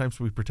played. And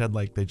sometimes we pretend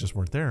like they just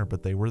weren't there,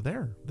 but they were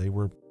there. They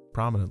were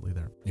prominently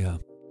there. Yeah.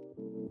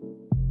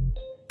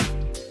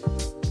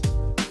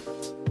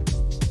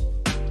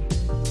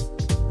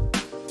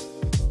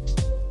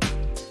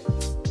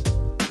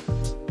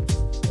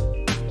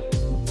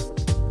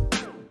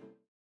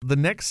 The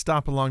next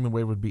stop along the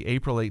way would be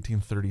April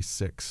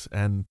 1836,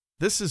 and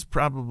this is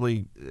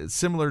probably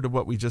similar to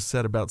what we just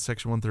said about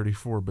Section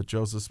 134, but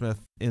Joseph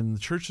Smith, in the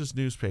church's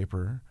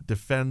newspaper,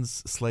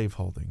 defends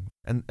slaveholding.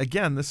 And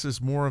again, this is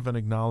more of an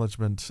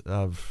acknowledgement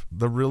of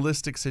the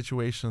realistic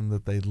situation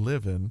that they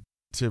live in,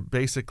 to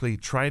basically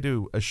try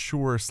to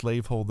assure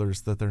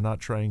slaveholders that they're not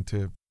trying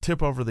to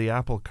tip over the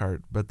apple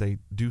cart, but they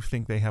do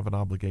think they have an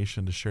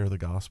obligation to share the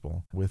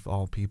gospel with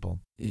all people.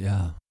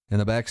 Yeah. And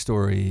the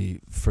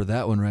backstory for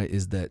that one, right,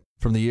 is that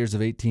from the years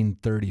of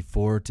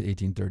 1834 to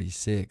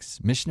 1836,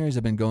 missionaries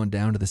have been going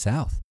down to the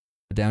South,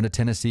 down to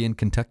Tennessee and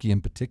Kentucky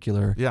in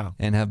particular,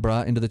 and have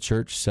brought into the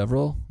church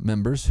several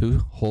members who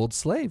hold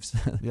slaves.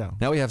 Yeah.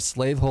 Now we have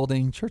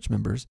slave-holding church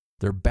members.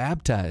 They're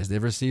baptized.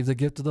 They've received the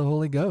gift of the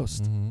Holy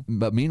Ghost. Mm-hmm.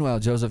 But meanwhile,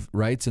 Joseph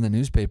writes in the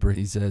newspaper,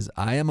 he says,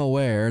 I am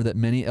aware that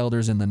many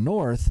elders in the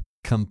North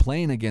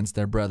complain against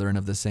their brethren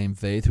of the same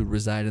faith who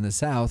reside in the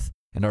South,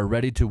 and are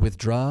ready to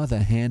withdraw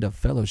the hand of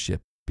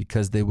fellowship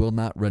because they will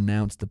not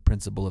renounce the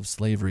principle of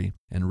slavery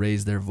and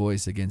raise their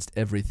voice against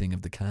everything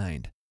of the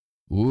kind.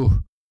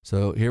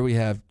 So here we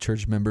have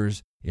church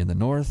members in the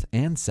North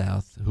and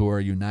South who are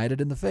united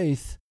in the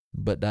faith,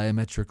 but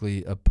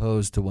diametrically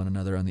opposed to one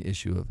another on the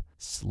issue of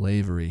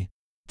slavery.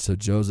 So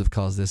Joseph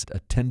calls this a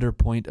tender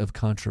point of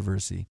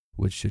controversy,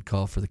 which should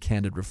call for the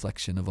candid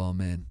reflection of all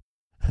men.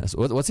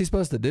 So what's he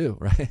supposed to do,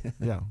 right?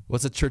 Yeah.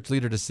 What's a church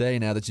leader to say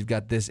now that you've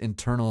got this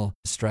internal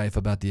strife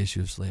about the issue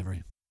of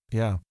slavery?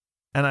 Yeah.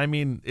 And I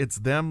mean, it's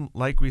them,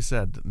 like we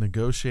said,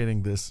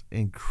 negotiating this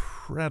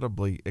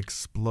incredibly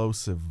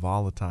explosive,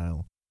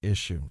 volatile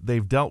issue.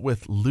 They've dealt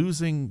with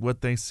losing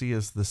what they see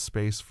as the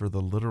space for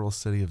the literal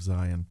city of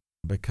Zion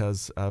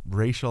because of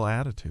racial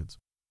attitudes.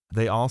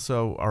 They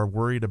also are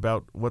worried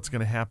about what's going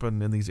to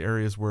happen in these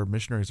areas where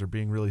missionaries are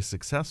being really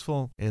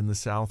successful in the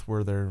South,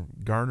 where they're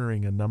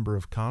garnering a number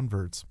of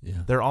converts.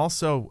 Yeah. They're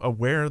also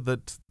aware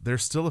that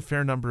there's still a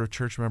fair number of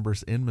church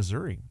members in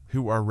Missouri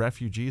who are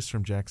refugees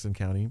from Jackson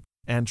County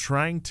and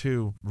trying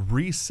to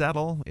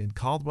resettle in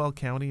Caldwell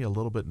County, a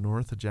little bit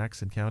north of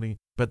Jackson County,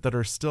 but that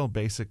are still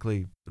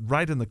basically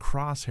right in the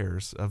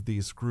crosshairs of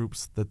these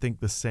groups that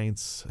think the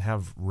saints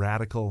have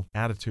radical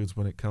attitudes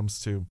when it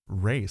comes to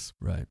race.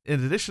 Right.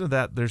 In addition to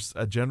that, there's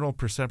a general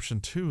perception,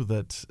 too,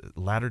 that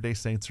Latter-day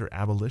Saints are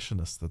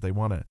abolitionists, that they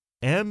want to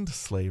end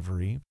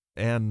slavery,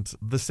 and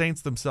the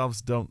saints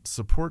themselves don't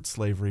support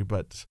slavery,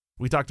 but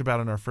we talked about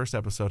in our first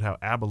episode how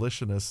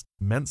abolitionist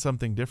meant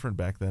something different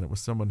back then. It was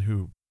someone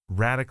who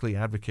radically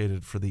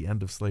advocated for the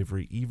end of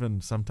slavery, even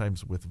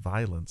sometimes with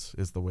violence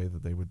is the way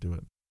that they would do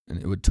it.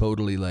 And it would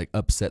totally like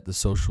upset the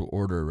social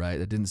order, right?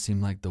 It didn't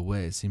seem like the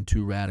way. It seemed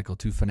too radical,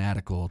 too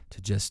fanatical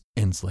to just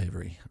end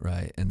slavery,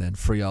 right? And then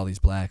free all these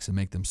blacks and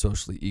make them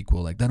socially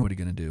equal. Like, then what are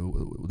you going to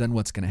do? Then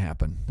what's going to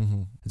happen?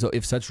 Mm-hmm. So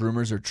if such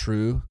rumors are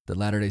true, that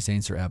Latter-day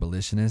Saints are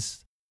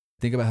abolitionists,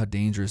 think about how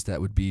dangerous that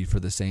would be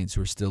for the saints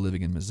who are still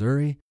living in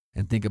Missouri,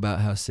 and think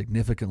about how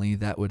significantly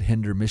that would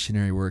hinder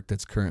missionary work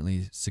that's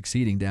currently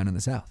succeeding down in the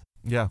South.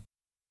 Yeah.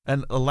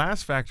 And the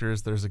last factor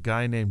is there's a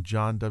guy named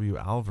John W.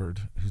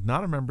 Alvord, who's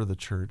not a member of the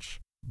church,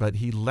 but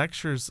he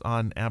lectures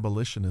on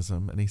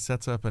abolitionism, and he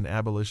sets up an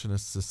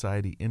abolitionist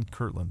society in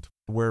Kirtland,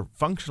 where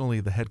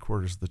functionally the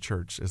headquarters of the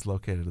church is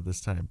located at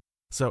this time.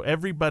 So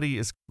everybody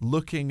is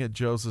looking at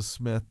Joseph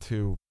Smith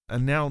to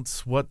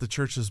announce what the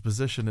church's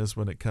position is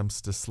when it comes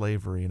to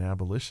slavery and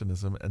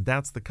abolitionism, and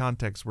that's the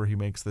context where he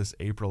makes this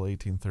April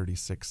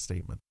 1836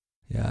 statement.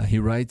 Yeah, he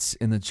writes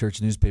in the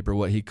church newspaper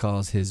what he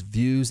calls his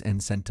views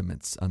and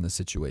sentiments on the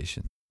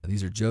situation.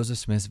 These are Joseph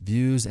Smith's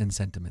views and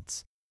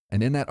sentiments.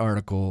 And in that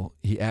article,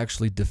 he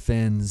actually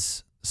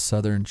defends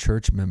Southern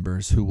church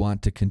members who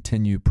want to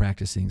continue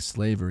practicing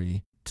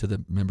slavery to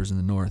the members in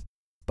the North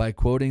by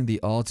quoting the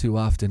all too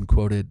often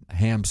quoted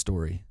Ham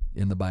story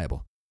in the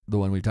Bible, the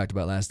one we talked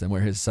about last time,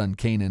 where his son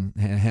Canaan,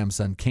 Ham's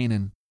son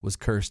Canaan, was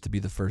cursed to be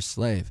the first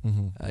slave.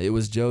 Mm-hmm. It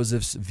was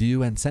Joseph's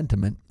view and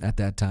sentiment at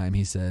that time,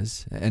 he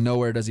says, and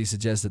nowhere does he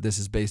suggest that this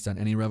is based on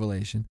any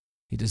revelation.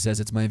 He just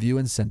says, it's my view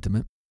and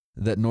sentiment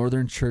that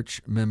Northern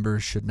church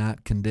members should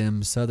not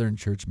condemn Southern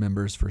church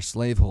members for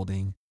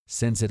slaveholding,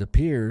 since it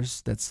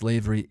appears that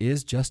slavery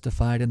is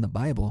justified in the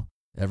Bible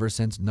ever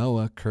since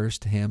Noah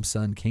cursed Ham's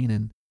son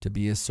Canaan to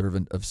be a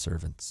servant of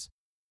servants.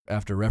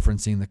 After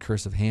referencing the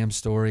curse of Ham's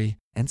story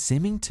and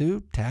seeming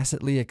to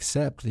tacitly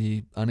accept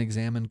the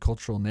unexamined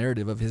cultural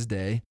narrative of his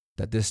day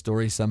that this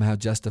story somehow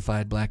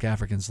justified black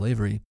African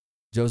slavery,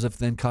 Joseph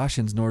then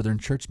cautions Northern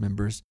church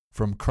members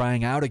from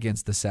crying out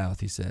against the South,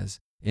 he says,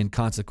 in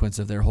consequence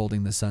of their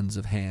holding the sons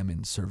of Ham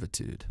in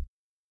servitude.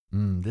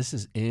 This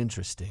is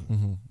interesting.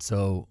 Mm-hmm.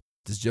 So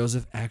does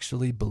Joseph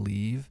actually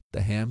believe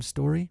the Ham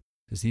story?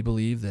 Does he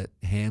believe that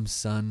Ham's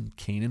son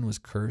Canaan was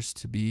cursed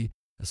to be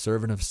a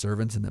servant of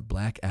servants and that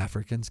black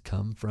Africans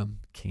come from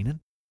Canaan?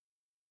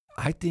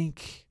 I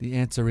think the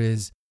answer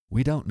is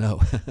we don't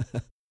know.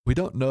 We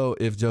don't know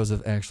if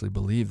Joseph actually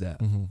believed that.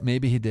 Mm-hmm.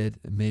 Maybe he did,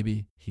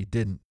 maybe he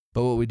didn't.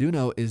 But what we do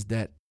know is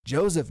that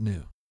Joseph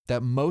knew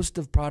that most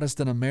of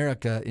Protestant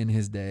America in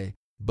his day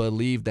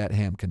believed that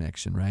Ham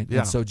connection, right? Yeah.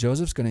 And so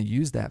Joseph's going to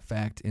use that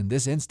fact in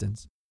this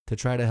instance to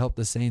try to help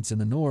the saints in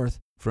the North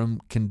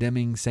from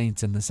condemning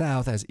saints in the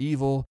South as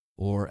evil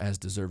or as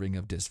deserving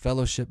of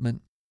disfellowshipment.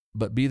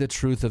 But be the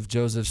truth of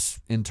Joseph's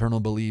internal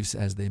beliefs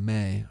as they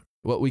may,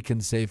 what we can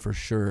say for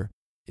sure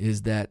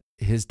is that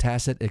his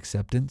tacit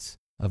acceptance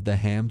of the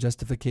Ham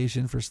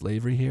justification for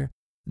slavery here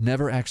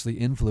never actually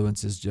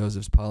influences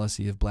Joseph's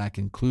policy of black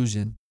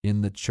inclusion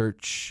in the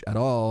church at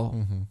all.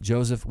 Mm-hmm.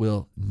 Joseph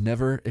will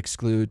never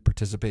exclude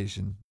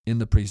participation in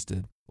the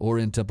priesthood or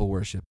in temple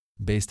worship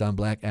based on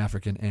black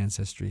African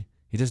ancestry.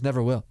 He just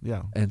never will.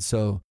 Yeah. And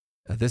so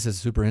this is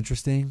super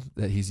interesting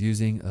that he's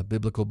using a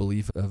biblical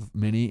belief of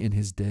many in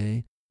his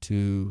day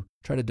to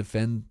try to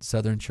defend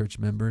Southern church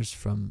members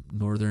from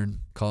Northern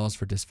calls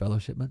for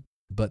disfellowshipment,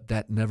 but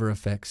that never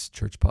affects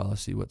church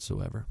policy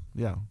whatsoever.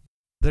 Yeah.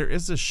 There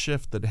is a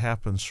shift that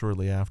happens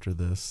shortly after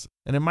this,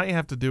 and it might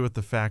have to do with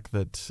the fact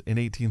that in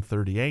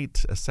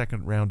 1838, a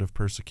second round of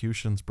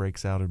persecutions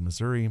breaks out in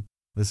Missouri.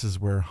 This is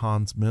where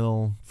Hans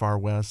Mill, Far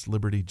West,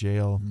 Liberty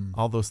Jail,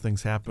 all those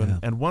things happen. Yeah.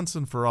 And once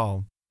and for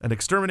all, an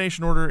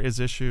extermination order is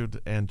issued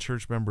and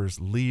church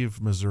members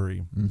leave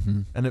Missouri.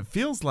 Mm-hmm. And it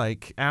feels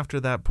like after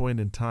that point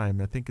in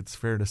time, I think it's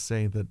fair to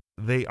say that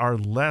they are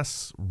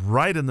less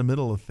right in the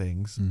middle of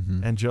things.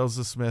 Mm-hmm. And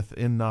Joseph Smith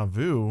in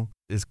Nauvoo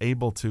is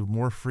able to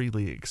more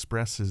freely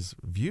express his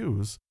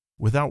views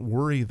without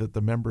worry that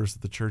the members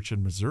of the church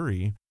in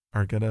Missouri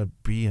are going to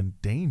be in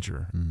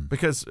danger.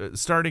 Because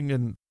starting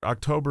in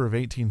October of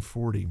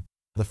 1840,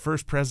 the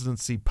first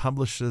presidency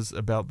publishes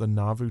about the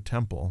Nauvoo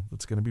temple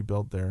that's going to be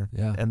built there.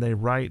 Yeah. And they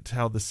write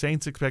how the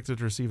saints expected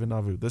to receive in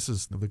Nauvoo. This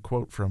is the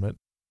quote from it.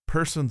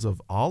 persons of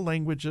all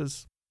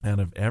languages and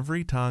of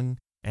every tongue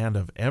and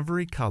of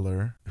every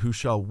color, who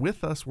shall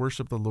with us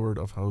worship the Lord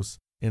of hosts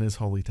in his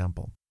holy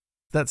temple.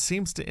 That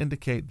seems to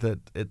indicate that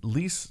at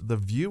least the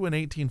view in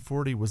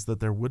 1840 was that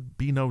there would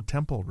be no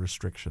temple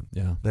restriction,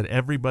 that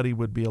everybody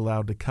would be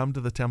allowed to come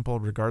to the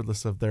temple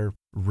regardless of their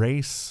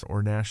race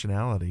or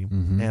nationality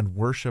and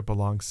worship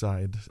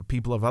alongside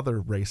people of other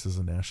races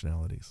and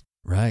nationalities.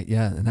 Right,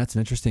 yeah, and that's an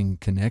interesting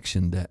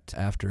connection that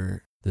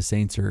after the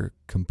saints are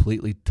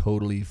completely,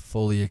 totally,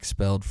 fully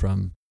expelled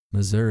from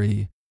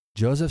Missouri,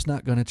 Joseph's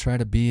not going to try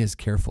to be as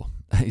careful.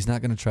 He's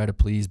not going to try to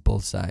please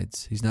both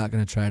sides. He's not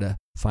going to try to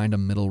find a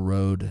middle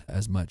road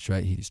as much,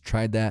 right? He's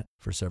tried that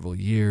for several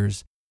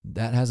years.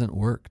 That hasn't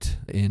worked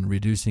in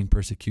reducing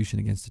persecution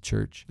against the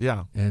church.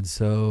 Yeah. And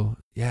so,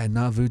 in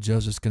Nauvoo,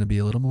 Joseph's going to be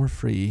a little more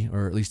free,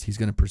 or at least he's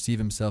going to perceive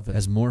himself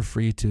as more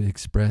free to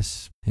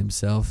express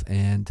himself,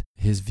 and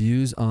his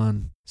views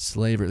on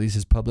slavery, at least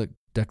his public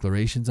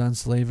declarations on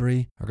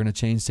slavery, are going to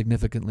change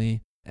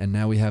significantly. And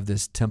now we have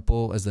this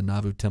temple, as the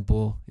Nauvoo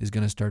temple is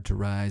going to start to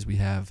rise. We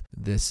have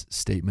this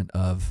statement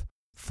of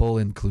full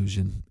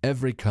inclusion.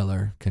 Every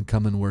color can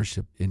come and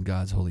worship in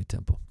God's holy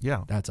temple.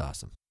 Yeah. That's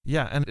awesome.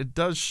 Yeah, and it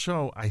does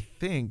show, I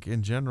think,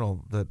 in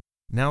general, that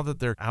now that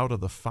they're out of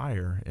the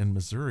fire in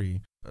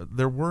Missouri,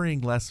 they're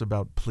worrying less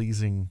about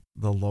pleasing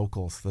the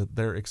locals, that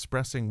they're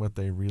expressing what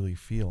they really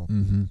feel.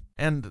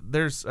 And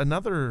there's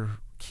another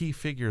key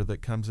figure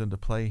that comes into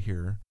play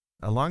here.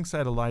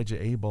 Alongside Elijah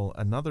Abel,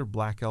 another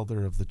black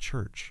elder of the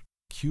church,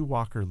 Q.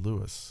 Walker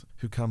Lewis,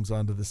 who comes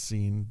onto the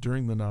scene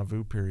during the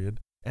Nauvoo period,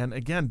 and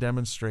again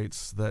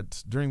demonstrates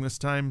that during this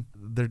time,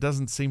 there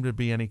doesn't seem to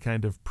be any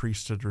kind of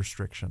priesthood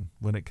restriction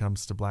when it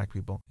comes to black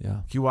people.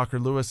 Yeah. Q. Walker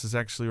Lewis is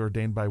actually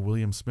ordained by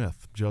William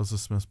Smith, Joseph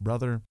Smith's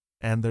brother,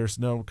 and there's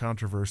no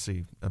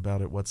controversy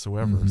about it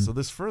whatsoever. So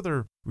this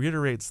further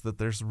reiterates that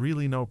there's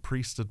really no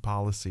priesthood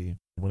policy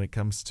when it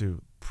comes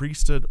to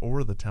priesthood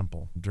or the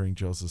temple during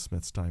Joseph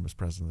Smith's time as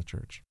president of the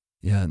church.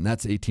 Yeah, and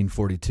that's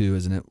 1842,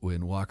 isn't it,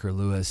 when Walker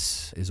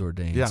Lewis is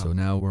ordained. Yeah. So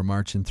now we're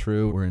marching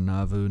through. We're in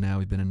Nauvoo now.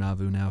 We've been in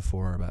Nauvoo now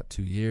for about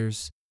 2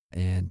 years,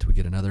 and we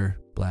get another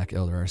black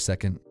elder, our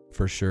second,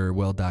 for sure,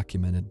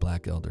 well-documented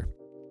black elder.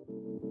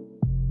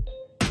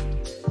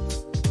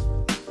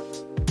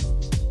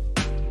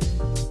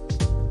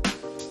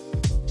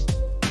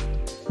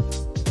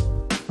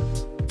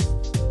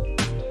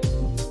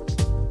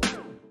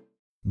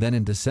 Then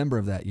in December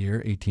of that year,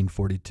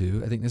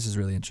 1842, I think this is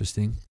really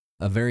interesting,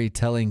 a very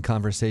telling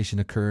conversation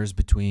occurs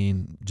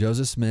between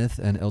Joseph Smith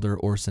and Elder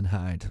Orson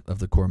Hyde of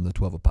the Quorum of the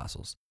 12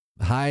 Apostles.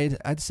 Hyde,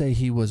 I'd say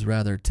he was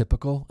rather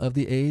typical of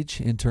the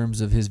age in terms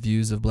of his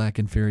views of black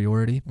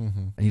inferiority.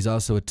 And he's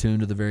also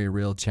attuned to the very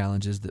real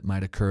challenges that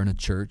might occur in a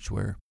church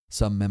where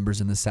some members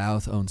in the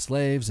South own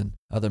slaves and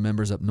other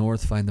members up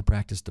north find the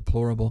practice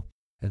deplorable.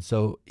 And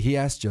so he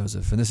asked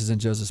Joseph, and this is in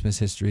Joseph Smith's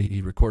history,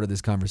 he recorded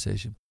this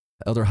conversation.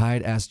 Elder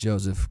Hyde asked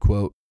Joseph,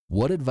 quote,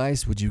 "What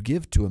advice would you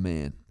give to a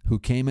man who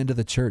came into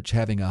the church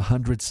having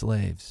 100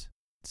 slaves?"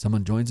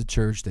 Someone joins a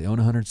church, they own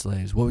 100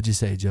 slaves. What would you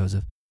say,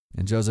 Joseph?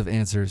 And Joseph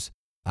answers,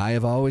 "I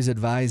have always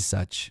advised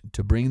such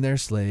to bring their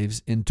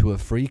slaves into a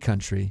free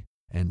country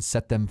and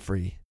set them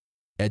free,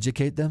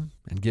 educate them,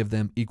 and give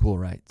them equal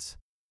rights."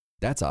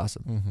 That's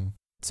awesome.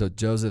 So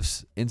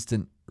Joseph's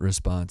instant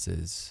response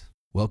is,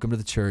 "Welcome to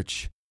the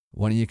church.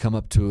 Why don't you come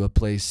up to a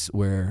place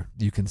where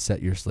you can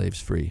set your slaves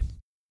free?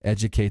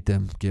 Educate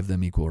them, give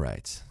them equal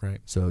rights."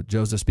 Right. So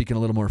Joseph speaking a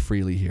little more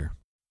freely here.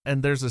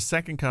 And there's a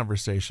second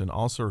conversation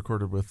also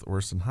recorded with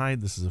Orson Hyde.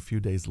 This is a few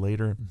days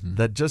later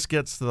that just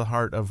gets to the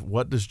heart of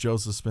what does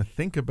Joseph Smith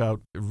think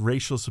about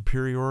racial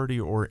superiority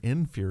or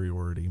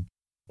inferiority.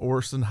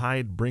 Orson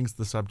Hyde brings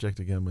the subject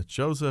again with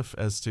Joseph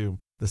as to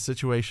the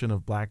situation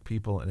of black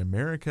people in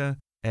America.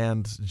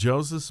 And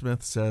Joseph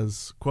Smith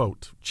says,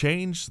 quote,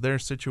 "Change their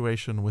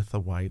situation with the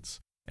whites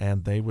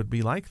and they would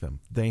be like them.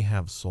 They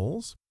have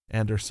souls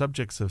and are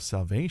subjects of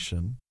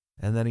salvation."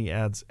 And then he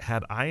adds,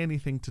 "Had I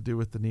anything to do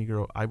with the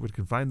Negro, I would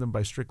confine them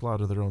by strict law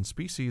to their own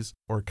species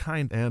or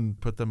kind and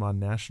put them on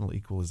national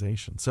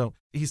equalization." So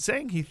he's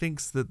saying he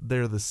thinks that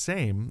they're the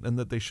same and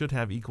that they should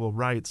have equal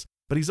rights,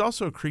 but he's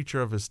also a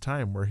creature of his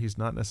time where he's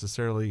not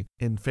necessarily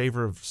in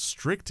favor of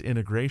strict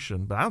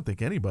integration, but I don't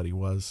think anybody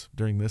was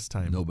during this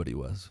time. Nobody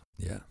was.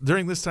 Yeah.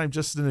 During this time,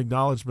 just an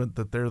acknowledgement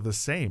that they're the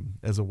same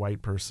as a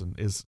white person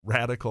is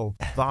radical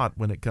thought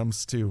when it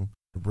comes to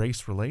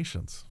race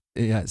relations.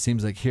 Yeah, it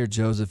seems like here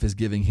Joseph is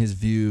giving his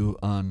view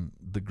on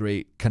the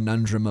great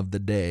conundrum of the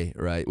day,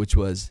 right? Which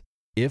was,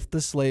 if the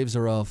slaves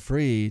are all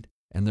freed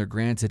and they're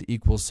granted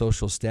equal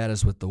social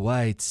status with the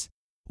whites,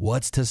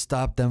 what's to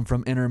stop them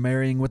from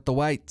intermarrying with the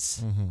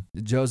whites?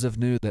 Joseph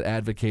knew that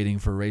advocating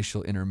for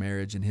racial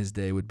intermarriage in his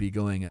day would be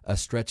going a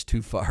stretch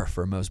too far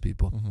for most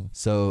people.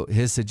 So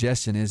his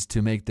suggestion is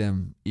to make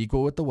them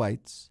equal with the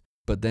whites,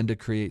 but then to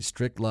create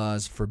strict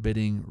laws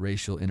forbidding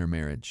racial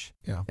intermarriage.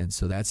 Yeah. And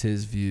so that's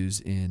his views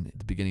in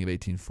the beginning of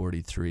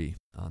 1843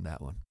 on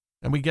that one.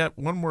 And we get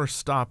one more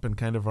stop in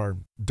kind of our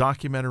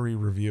documentary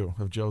review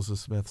of Joseph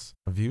Smith's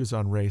views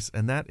on race,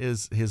 and that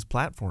is his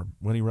platform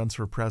when he runs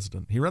for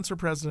president. He runs for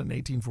president in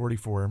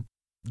 1844.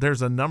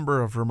 There's a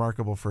number of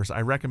remarkable firsts.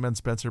 I recommend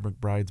Spencer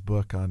McBride's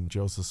book on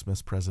Joseph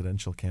Smith's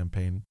presidential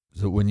campaign.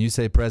 So when you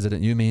say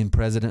president, you mean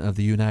president of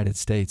the United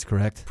States,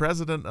 correct?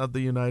 President of the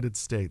United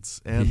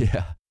States. And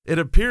yeah. It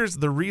appears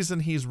the reason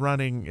he's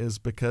running is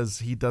because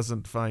he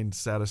doesn't find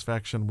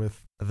satisfaction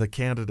with the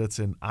candidates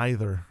in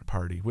either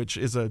party, which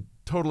is a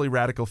totally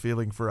radical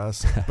feeling for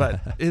us.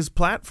 But his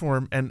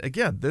platform, and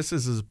again, this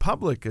is as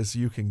public as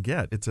you can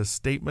get. It's a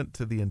statement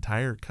to the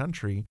entire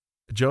country.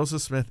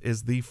 Joseph Smith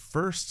is the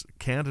first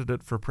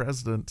candidate for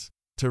president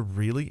to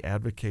really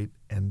advocate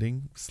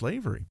ending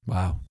slavery.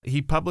 Wow.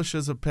 He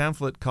publishes a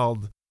pamphlet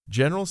called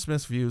General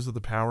Smith's Views of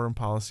the Power and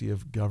Policy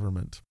of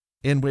Government,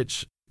 in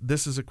which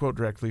this is a quote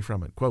directly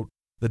from it. Quote,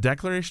 "The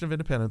Declaration of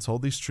Independence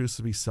hold these truths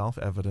to be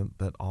self-evident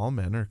that all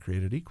men are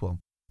created equal.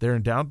 They're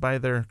endowed by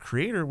their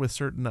Creator with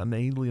certain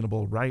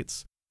unalienable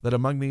rights, that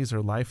among these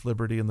are life,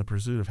 liberty, and the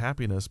pursuit of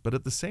happiness, but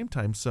at the same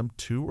time some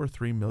 2 or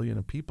 3 million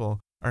of people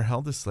are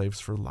held as slaves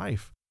for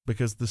life,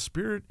 because the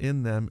spirit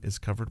in them is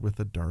covered with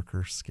a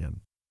darker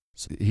skin."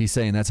 So he's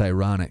saying that's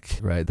ironic,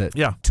 right? That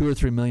Yeah. 2 or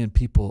 3 million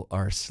people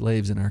are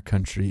slaves in our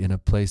country in a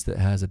place that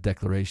has a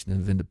Declaration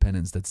of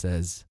Independence that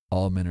says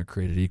all men are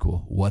created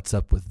equal. What's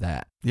up with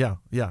that? Yeah.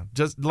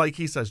 Just like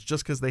he says,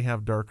 just because they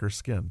have darker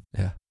skin.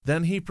 Yeah.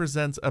 Then he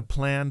presents a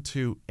plan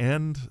to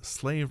end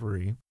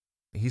slavery.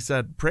 He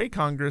said, "Pray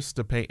Congress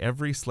to pay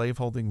every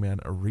slaveholding man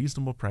a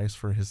reasonable price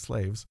for his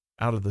slaves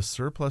out of the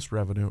surplus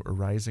revenue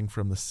arising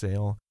from the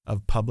sale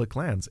of public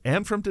lands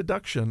and from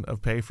deduction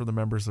of pay for the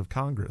members of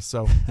Congress."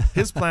 So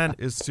his plan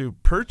is to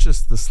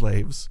purchase the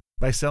slaves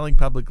by selling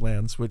public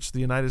lands, which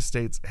the United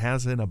States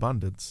has in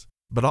abundance,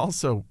 but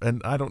also,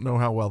 and I don't know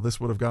how well this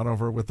would have gone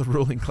over with the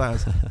ruling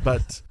class,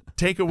 but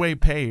take away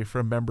pay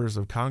from members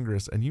of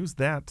Congress and use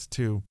that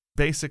to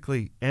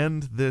basically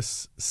end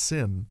this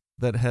sin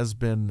that has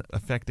been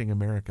affecting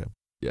America.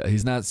 Yeah,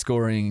 he's not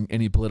scoring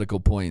any political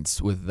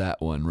points with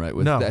that one, right?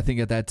 No. I think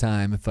at that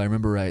time, if I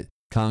remember right,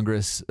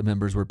 Congress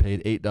members were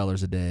paid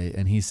 $8 a day,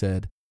 and he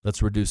said,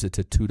 let's reduce it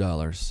to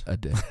 $2 a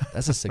day.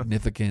 That's a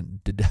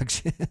significant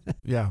deduction.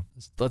 Yeah.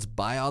 Let's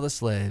buy all the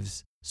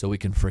slaves so we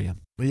can free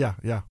them.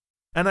 Yeah.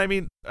 And I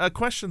mean, a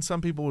question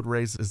some people would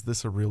raise, is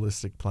this a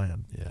realistic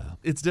plan? Yeah.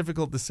 It's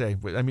difficult to say.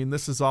 I mean,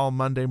 this is all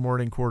Monday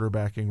morning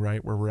quarterbacking,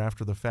 right, where we're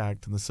after the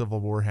fact and the Civil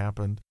War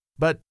happened.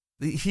 But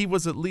he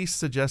was at least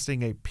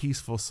suggesting a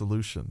peaceful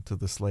solution to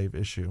the slave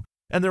issue.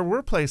 And there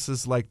were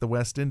places like the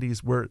West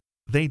Indies where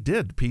they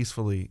did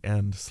peacefully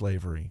end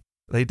slavery.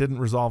 They didn't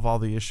resolve all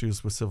the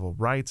issues with civil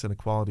rights and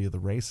equality of the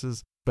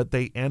races, but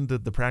they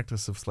ended the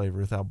practice of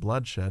slavery without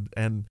bloodshed.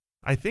 And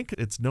I think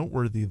it's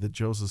noteworthy that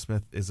Joseph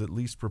Smith is at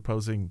least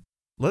proposing,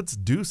 let's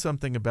do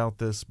something about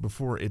this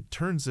before it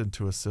turns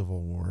into a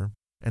civil war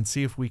and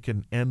see if we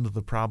can end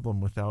the problem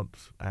without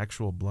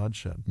actual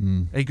bloodshed.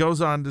 He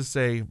goes on to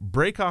say,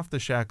 break off the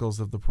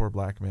shackles of the poor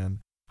black man,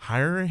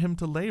 hire him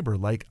to labor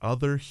like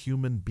other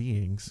human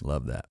beings.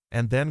 Love that.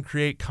 And then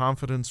create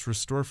confidence,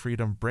 restore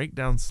freedom, break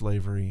down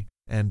slavery,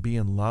 and be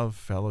in love,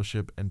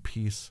 fellowship, and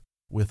peace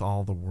with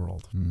all the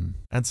world.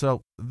 And so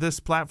this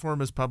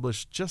platform is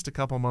published just a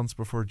couple months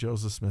before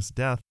Joseph Smith's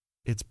death.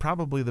 It's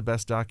probably the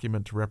best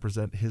document to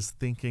represent his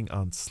thinking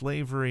on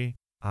slavery,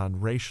 on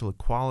racial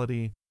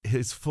equality,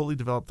 his fully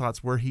developed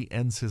thoughts, where he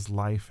ends his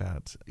life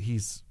at.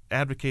 He's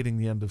advocating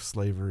the end of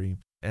slavery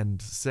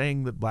and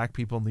saying that black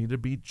people need to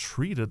be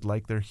treated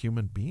like they're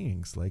human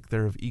beings, like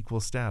they're of equal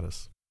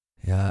status.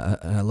 Yeah,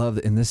 I love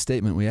that in this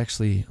statement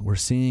we're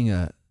seeing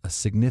a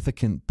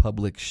significant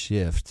public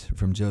shift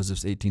from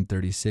Joseph's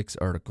 1836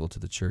 article to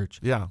the church.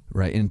 Yeah.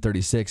 Right. In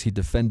 36, he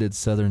defended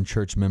Southern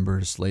church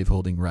members'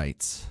 slaveholding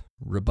rights,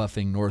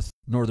 rebuffing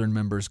Northern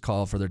members'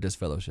 call for their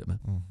disfellowshipment.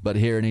 But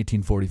here in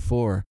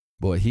 1844,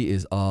 boy, he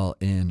is all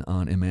in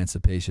on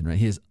emancipation, right?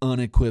 He is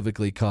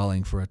unequivocally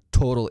calling for a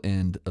total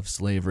end of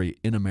slavery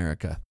in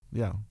America.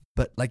 Yeah.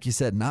 But like you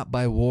said, not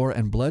by war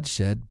and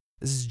bloodshed.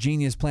 This is a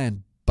genius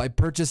plan. By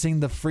purchasing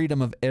the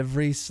freedom of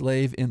every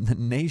slave in the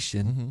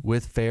nation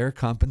with fair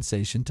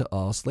compensation to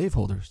all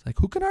slaveholders. Like,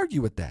 who can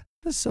argue with that?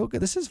 This is so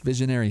good. This is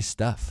visionary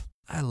stuff.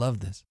 I love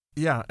this.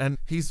 Yeah, and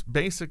he's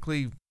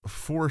basically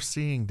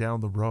foreseeing down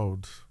the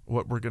road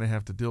what we're going to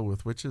have to deal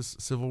with, which is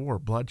civil war,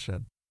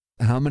 bloodshed.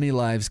 How many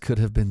lives could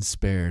have been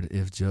spared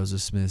if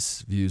Joseph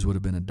Smith's views would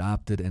have been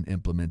adopted and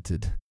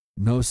implemented?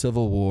 No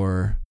civil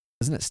war.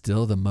 Isn't it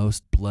still the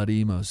most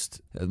bloody,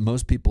 most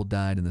people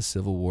died in the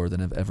Civil War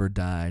than have ever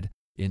died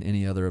in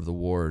any other of the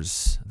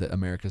wars that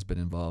America's been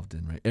involved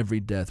in, right? Every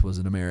death was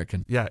an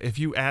American. Yeah, if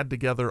you add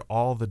together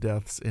all the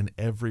deaths in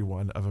every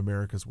one of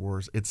America's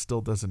wars, it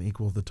still doesn't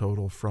equal the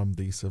total from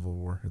the Civil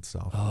War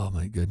itself. Oh,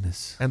 my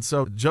goodness. And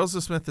so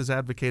Joseph Smith is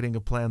advocating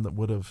a plan that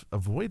would have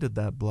avoided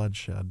that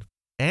bloodshed.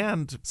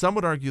 And some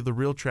would argue the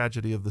real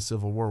tragedy of the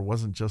Civil War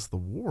wasn't just the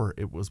war,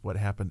 it was what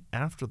happened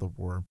after the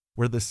war,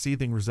 where the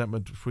seething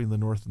resentment between the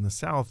North and the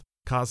South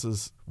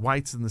causes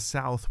whites in the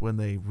South, when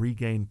they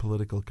regain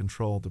political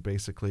control, to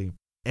basically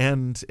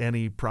and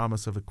any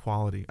promise of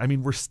equality. I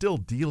mean, we're still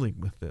dealing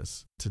with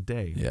this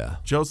today. Yeah.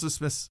 Joseph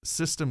Smith's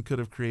system could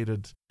have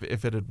created,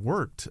 if it had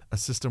worked, a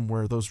system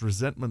where those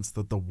resentments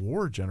that the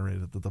war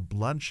generated, that the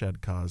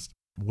bloodshed caused,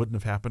 wouldn't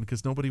have happened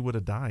because nobody would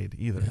have died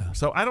either. Yeah.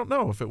 So I don't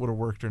know if it would have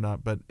worked or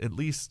not, but at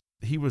least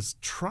he was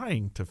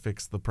trying to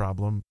fix the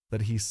problem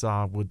that he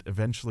saw would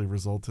eventually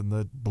result in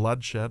the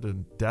bloodshed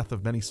and death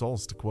of many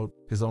souls, to quote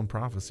his own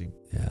prophecy.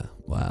 Yeah.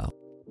 Wow.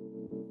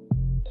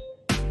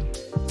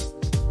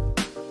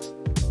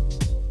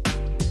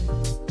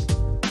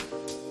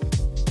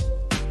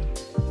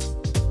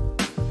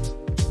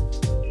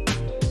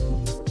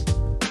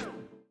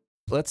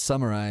 Let's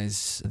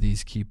summarize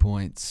these key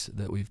points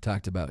that we've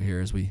talked about here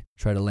as we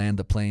try to land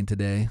the plane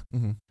today.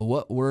 Mm-hmm.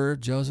 What were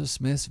Joseph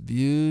Smith's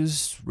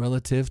views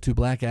relative to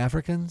black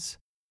Africans?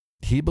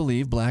 He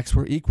believed blacks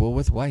were equal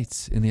with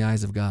whites in the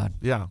eyes of God.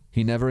 Yeah.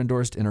 He never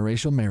endorsed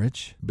interracial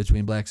marriage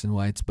between blacks and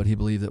whites, but he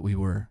believed that we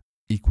were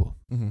equal.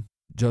 Mm-hmm.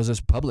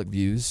 Joseph's public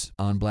views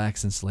on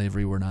blacks and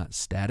slavery were not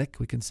static,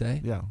 we can say.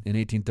 Yeah. In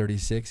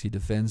 1836, he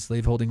defends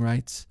slaveholding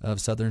rights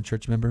of Southern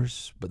church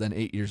members, but then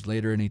 8 years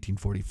later in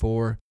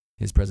 1844,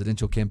 his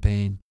presidential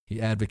campaign,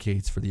 he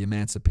advocates for the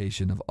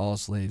emancipation of all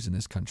slaves in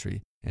this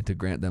country and to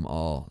grant them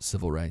all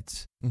civil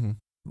rights. Mm-hmm.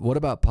 What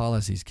about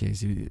policies,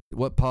 Casey?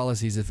 What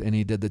policies, if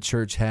any, did the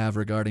church have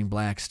regarding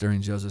blacks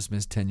during Joseph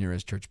Smith's tenure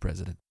as church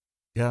president?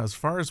 Yeah, as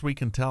far as we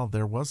can tell,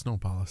 there was no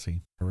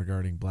policy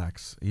regarding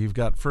blacks. You've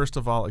got, first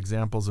of all,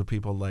 examples of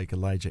people like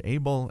Elijah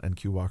Abel and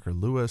Q. Walker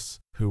Lewis,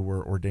 who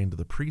were ordained to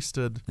the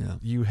priesthood. Yeah.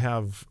 You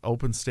have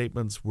open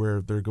statements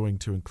where they're going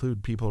to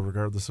include people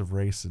regardless of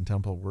race in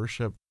temple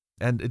worship.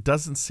 And it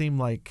doesn't seem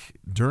like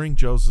during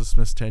Joseph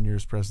Smith's tenure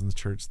as president of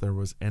the church, there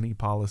was any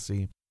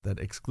policy that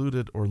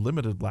excluded or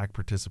limited black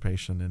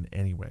participation in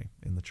any way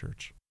in the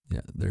church.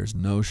 Yeah, there's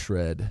no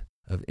shred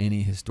of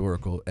any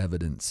historical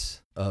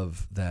evidence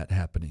of that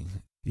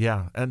happening.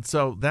 Yeah, and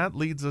so that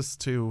leads us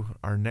to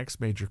our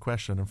next major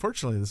question.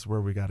 Unfortunately, this is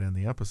where we got to end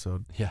the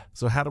episode. Yeah.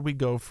 So how do we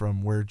go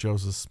from where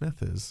Joseph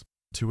Smith is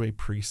to a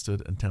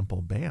priesthood and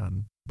temple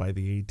ban by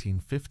the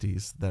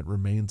 1850s that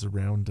remains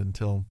around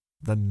until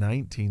the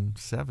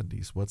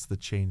 1970s? What's the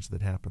change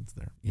that happens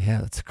there?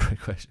 Yeah, that's a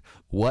great question.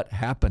 What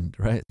happened,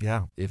 right?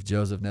 Yeah. If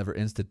Joseph never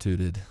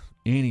instituted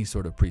any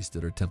sort of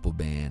priesthood or temple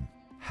ban,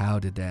 how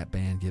did that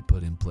ban get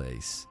put in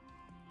place?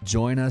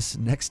 Join us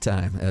next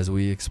time as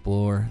we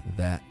explore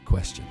that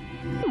question.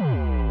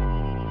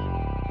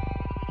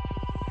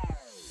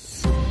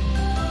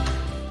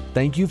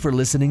 Thank you for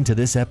listening to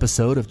this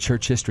episode of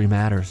Church History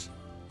Matters.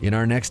 In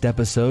our next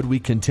episode, we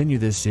continue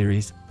this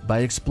series by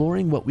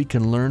exploring what we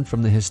can learn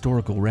from the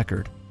historical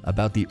record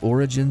about the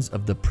origins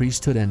of the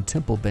priesthood and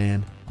temple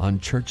ban on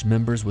church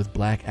members with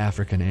black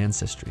African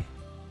ancestry.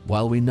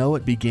 While we know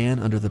it began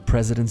under the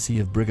presidency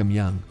of Brigham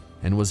Young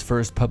and was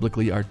first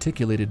publicly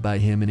articulated by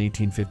him in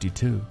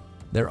 1852,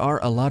 there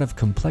are a lot of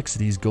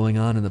complexities going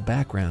on in the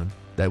background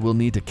that we'll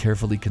need to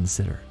carefully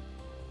consider.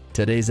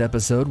 Today's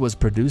episode was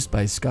produced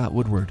by Scott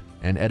Woodward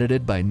and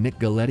edited by Nick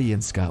Galletti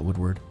and Scott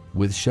Woodward,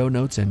 with show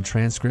notes and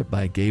transcript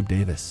by Gabe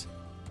Davis.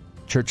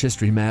 Church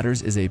History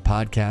Matters is a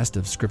podcast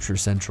of Scripture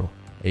Central,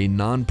 a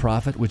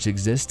nonprofit which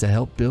exists to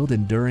help build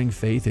enduring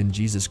faith in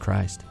Jesus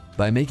Christ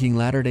by making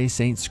Latter-day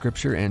Saints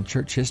scripture and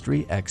church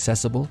history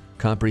accessible,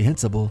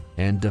 comprehensible,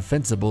 and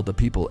defensible to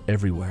people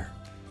everywhere.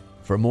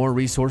 For more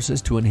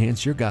resources to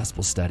enhance your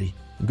gospel study,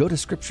 go to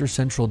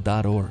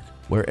scripturecentral.org,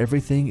 where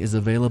everything is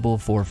available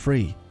for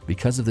free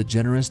because of the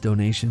generous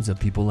donations of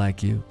people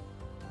like you.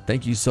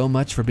 Thank you so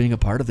much for being a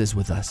part of this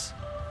with us.